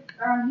just did,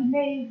 he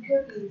made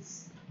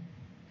cookies.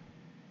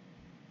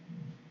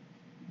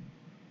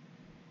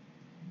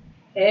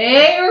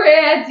 Hey,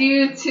 Red,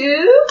 you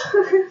too?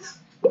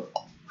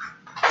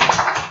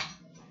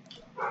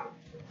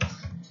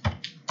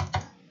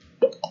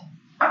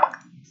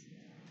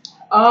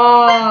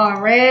 Oh,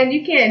 Red,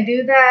 you can't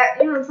do that.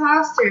 You're an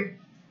imposter.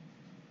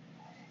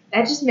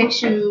 That just makes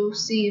you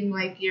seem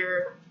like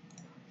you're...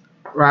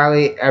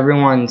 Riley,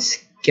 everyone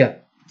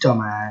skip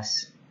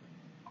dumbass.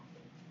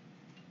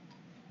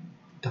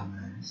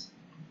 Dumbass.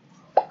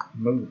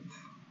 Move.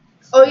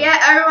 Oh yeah,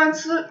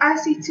 everyone, I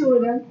see two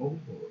of them. Oh.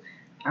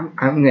 I'm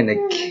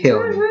gonna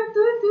kill you.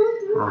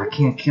 Oh, I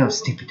can't kill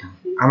stupid dumb.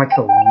 I'm gonna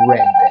kill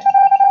Red.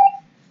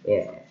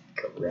 Yeah,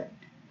 kill Red.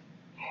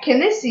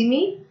 Can they see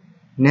me?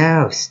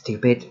 No,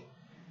 stupid.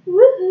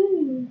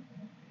 Woohoo!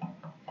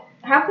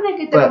 How can I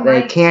get that But on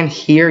they my... can't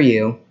hear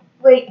you.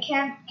 Wait,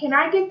 can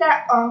I get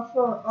that off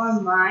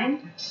on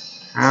mine?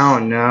 I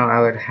don't know.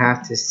 I would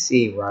have to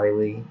see,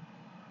 Riley.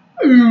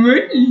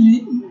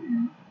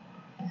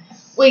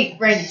 Wait,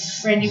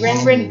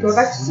 Randy, go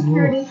back to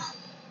security.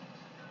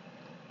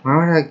 Why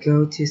would I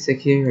go to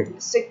security?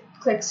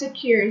 Click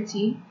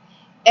security,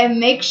 and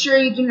make sure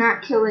you do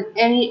not kill in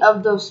any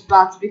of those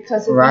spots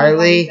because of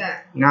Riley,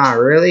 that. nah,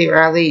 really,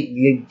 Riley.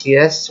 You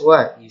guess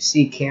what? You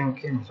see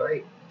cameras,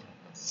 right?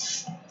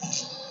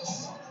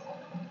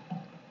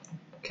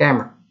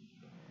 Camera.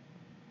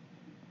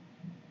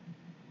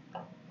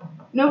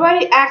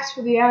 Nobody asked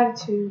for the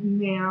attitude,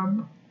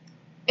 ma'am.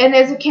 And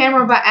there's a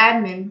camera by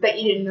admin. Bet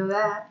you didn't know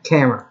that.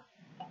 Camera.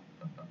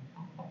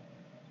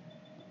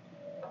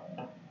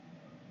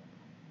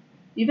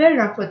 You better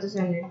not put this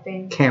in your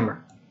thing.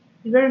 Camera.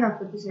 You better not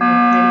put this in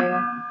your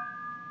video.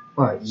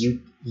 What? You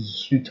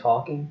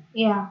talking?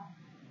 Yeah.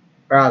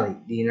 Riley,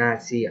 do you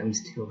not see I'm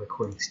still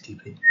recording,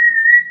 stupid?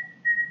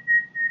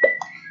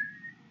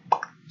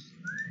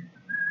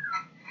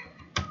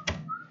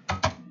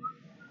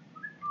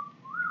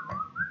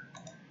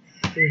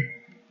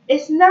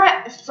 It's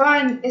not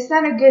fun. It's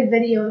not a good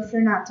video if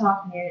you're not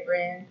talking in it,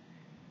 Rand.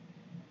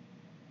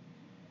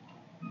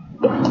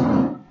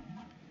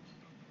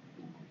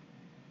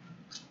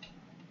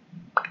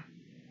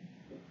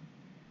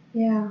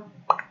 Yeah.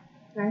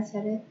 I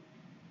said it.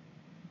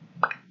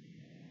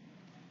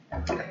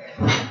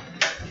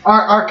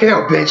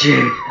 RKO, bitch.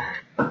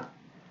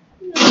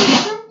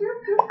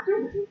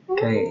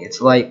 Okay,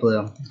 it's light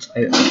blue.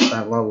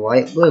 I love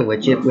light blue.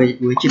 Which it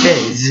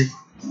is?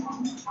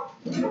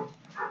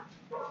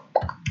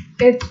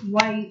 It's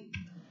white.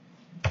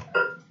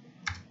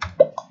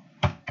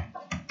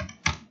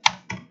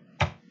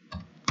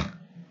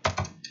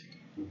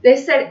 They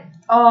said,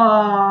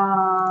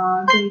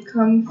 "Aw, they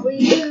come for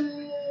you."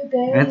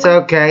 That's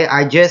okay.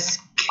 I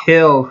just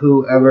kill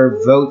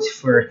whoever votes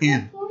for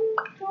him.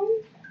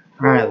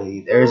 Riley,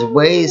 there's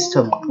ways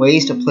to play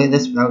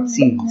this without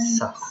seeming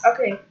sus.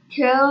 Okay,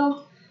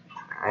 kill.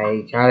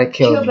 I gotta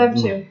kill them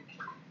too.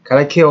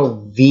 Gotta kill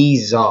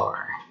Vizar.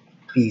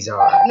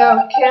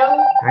 No,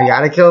 kill. I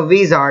gotta kill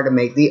Vizar to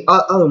make the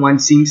other one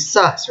seem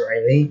sus,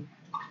 Riley.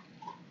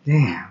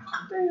 Damn.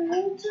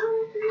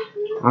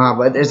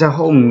 But there's a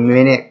whole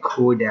minute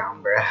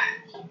cooldown, bruh.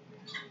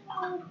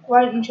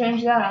 Why didn't you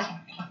change that?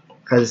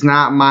 Cause it's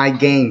not my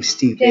game,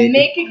 stupid. Then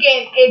make a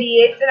game,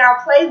 idiot, and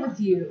I'll play with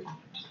you.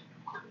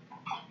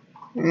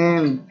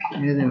 And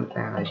it isn't a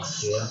bad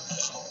idea.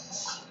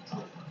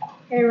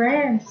 Hey,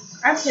 Rand,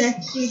 I'm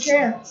connected to your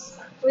chair.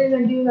 What are you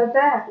gonna do about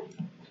that?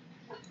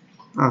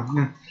 Oh,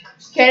 no.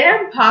 Can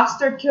an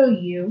imposter kill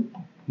you?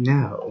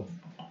 No.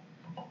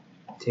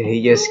 Did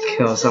he just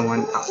kill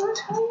someone out?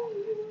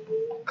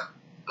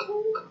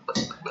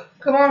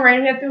 Come on,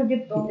 Rand, we have to go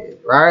get them.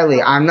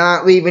 Riley, I'm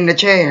not leaving the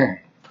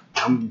chair.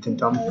 I'm the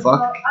dumb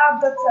fuck.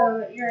 I'll just tell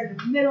that you're in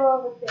the middle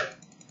of the thing.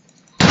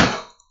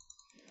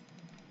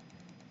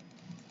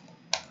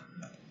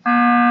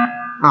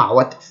 Ah,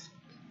 what the f—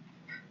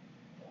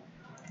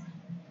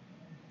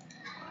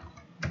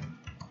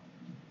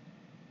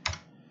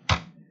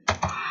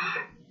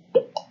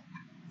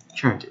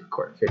 Trying to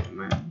record a video,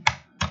 man.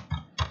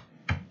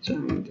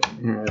 Trying to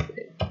have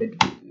a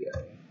good video.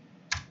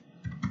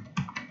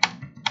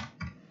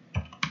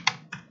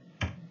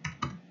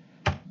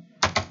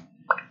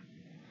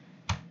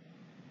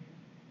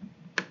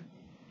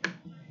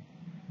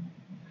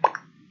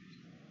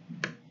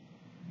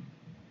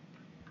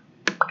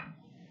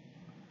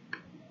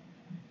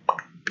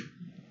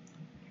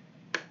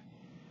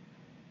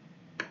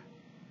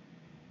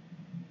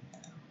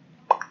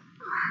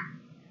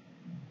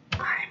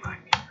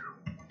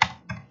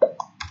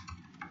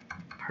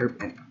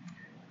 Perfect.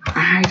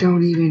 I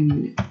don't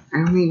even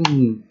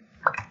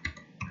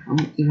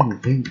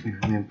think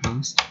I'm an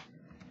imposter.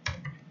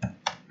 I'm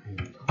an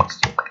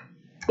imposter.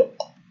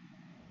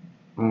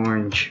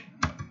 Orange.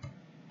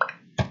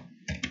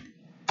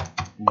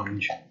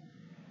 Orange.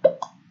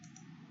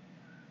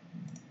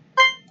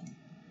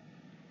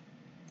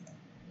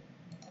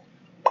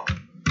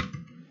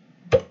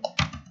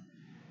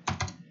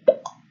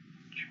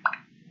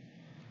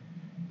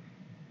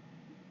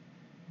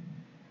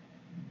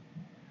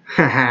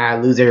 Haha,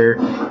 loser.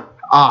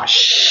 Aw,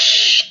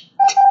 shit.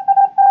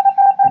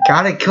 I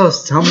gotta kill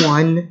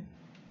someone.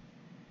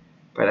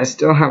 But I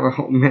still have a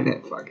whole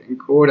minute fucking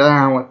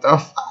cooldown. What the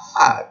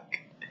fuck?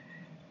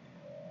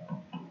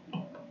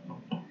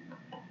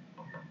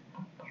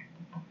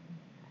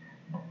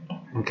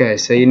 Okay,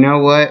 so you know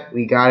what?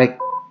 We gotta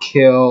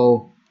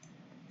kill.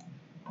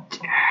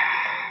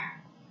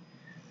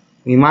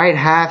 We might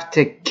have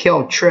to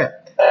kill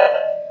Trip.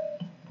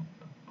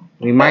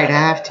 We might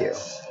have to.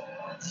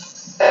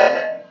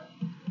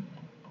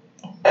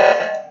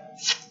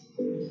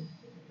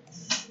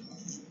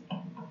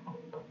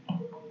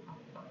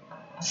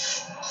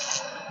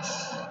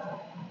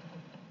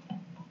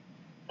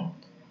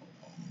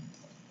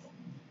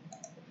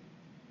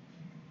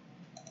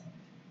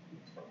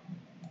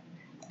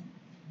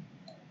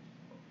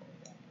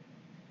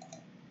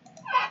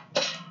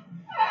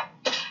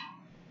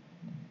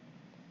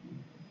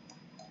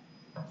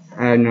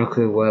 I had no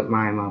clue what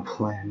my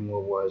plan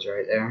was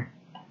right there.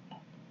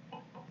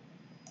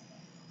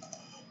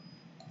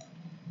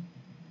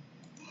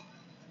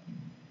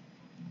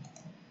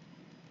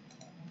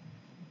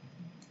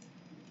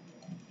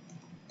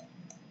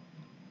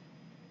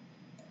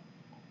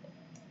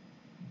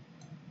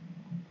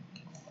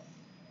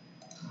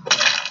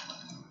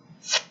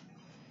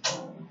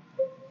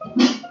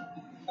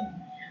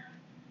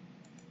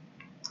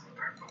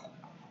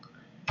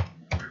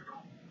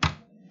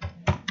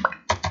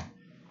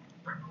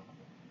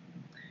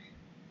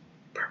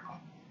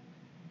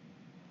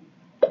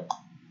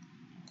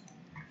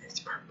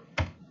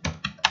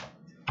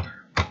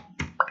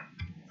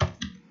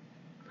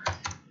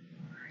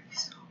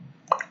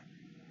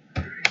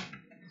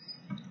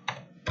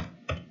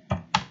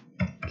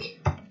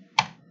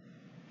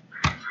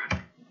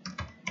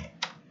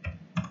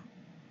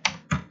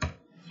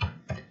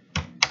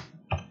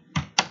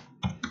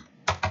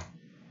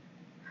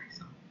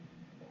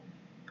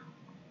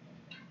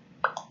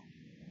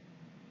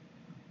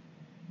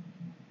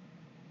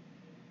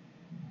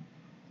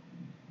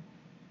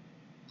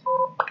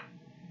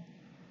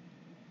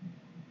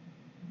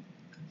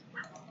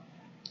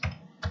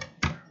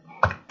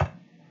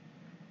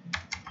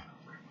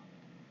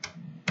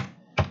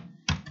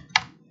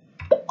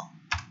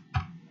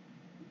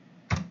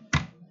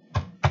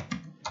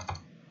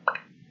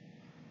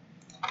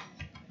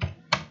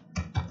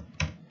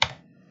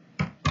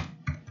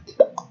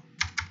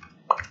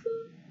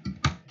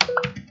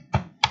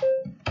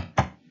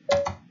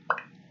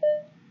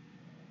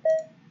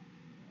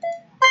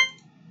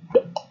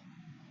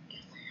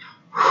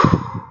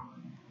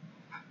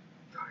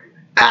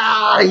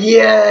 Ah,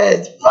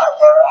 yes!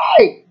 Fucking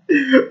right!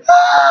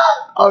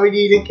 Ah, all we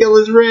need to kill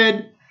is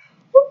Red.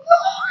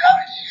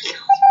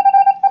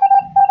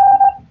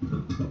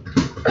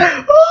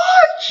 Oh,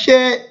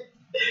 shit!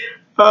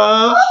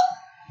 Oh,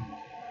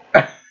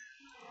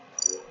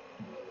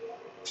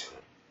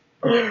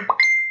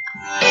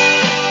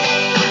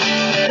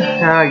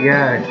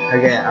 God.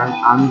 Okay,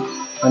 I'm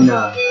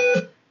gonna.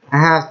 I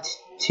have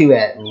two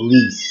at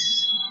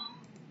least.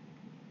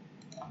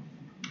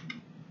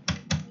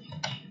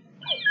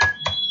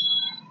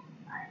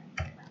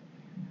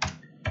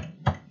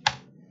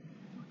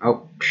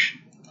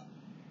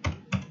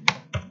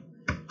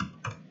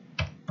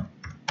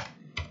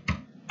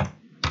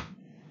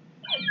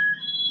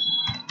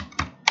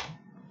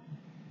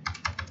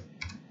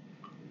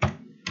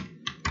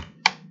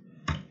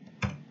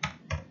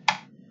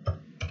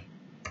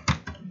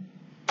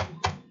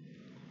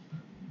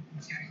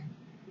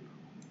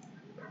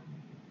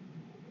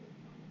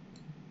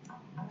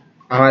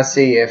 I want to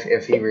see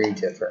if he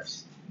reads it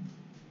first.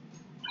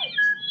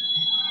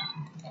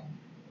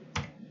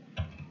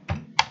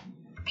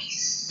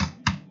 Peace.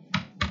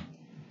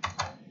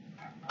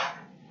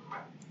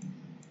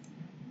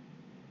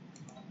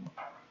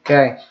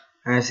 Okay,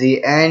 that's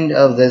the end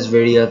of this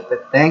video,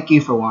 but thank you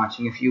for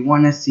watching. If you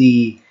want to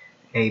see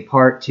a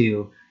part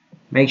 2,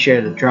 make sure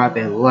to drop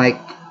a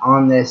like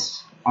on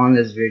this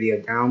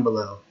video down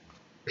below.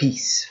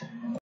 Peace.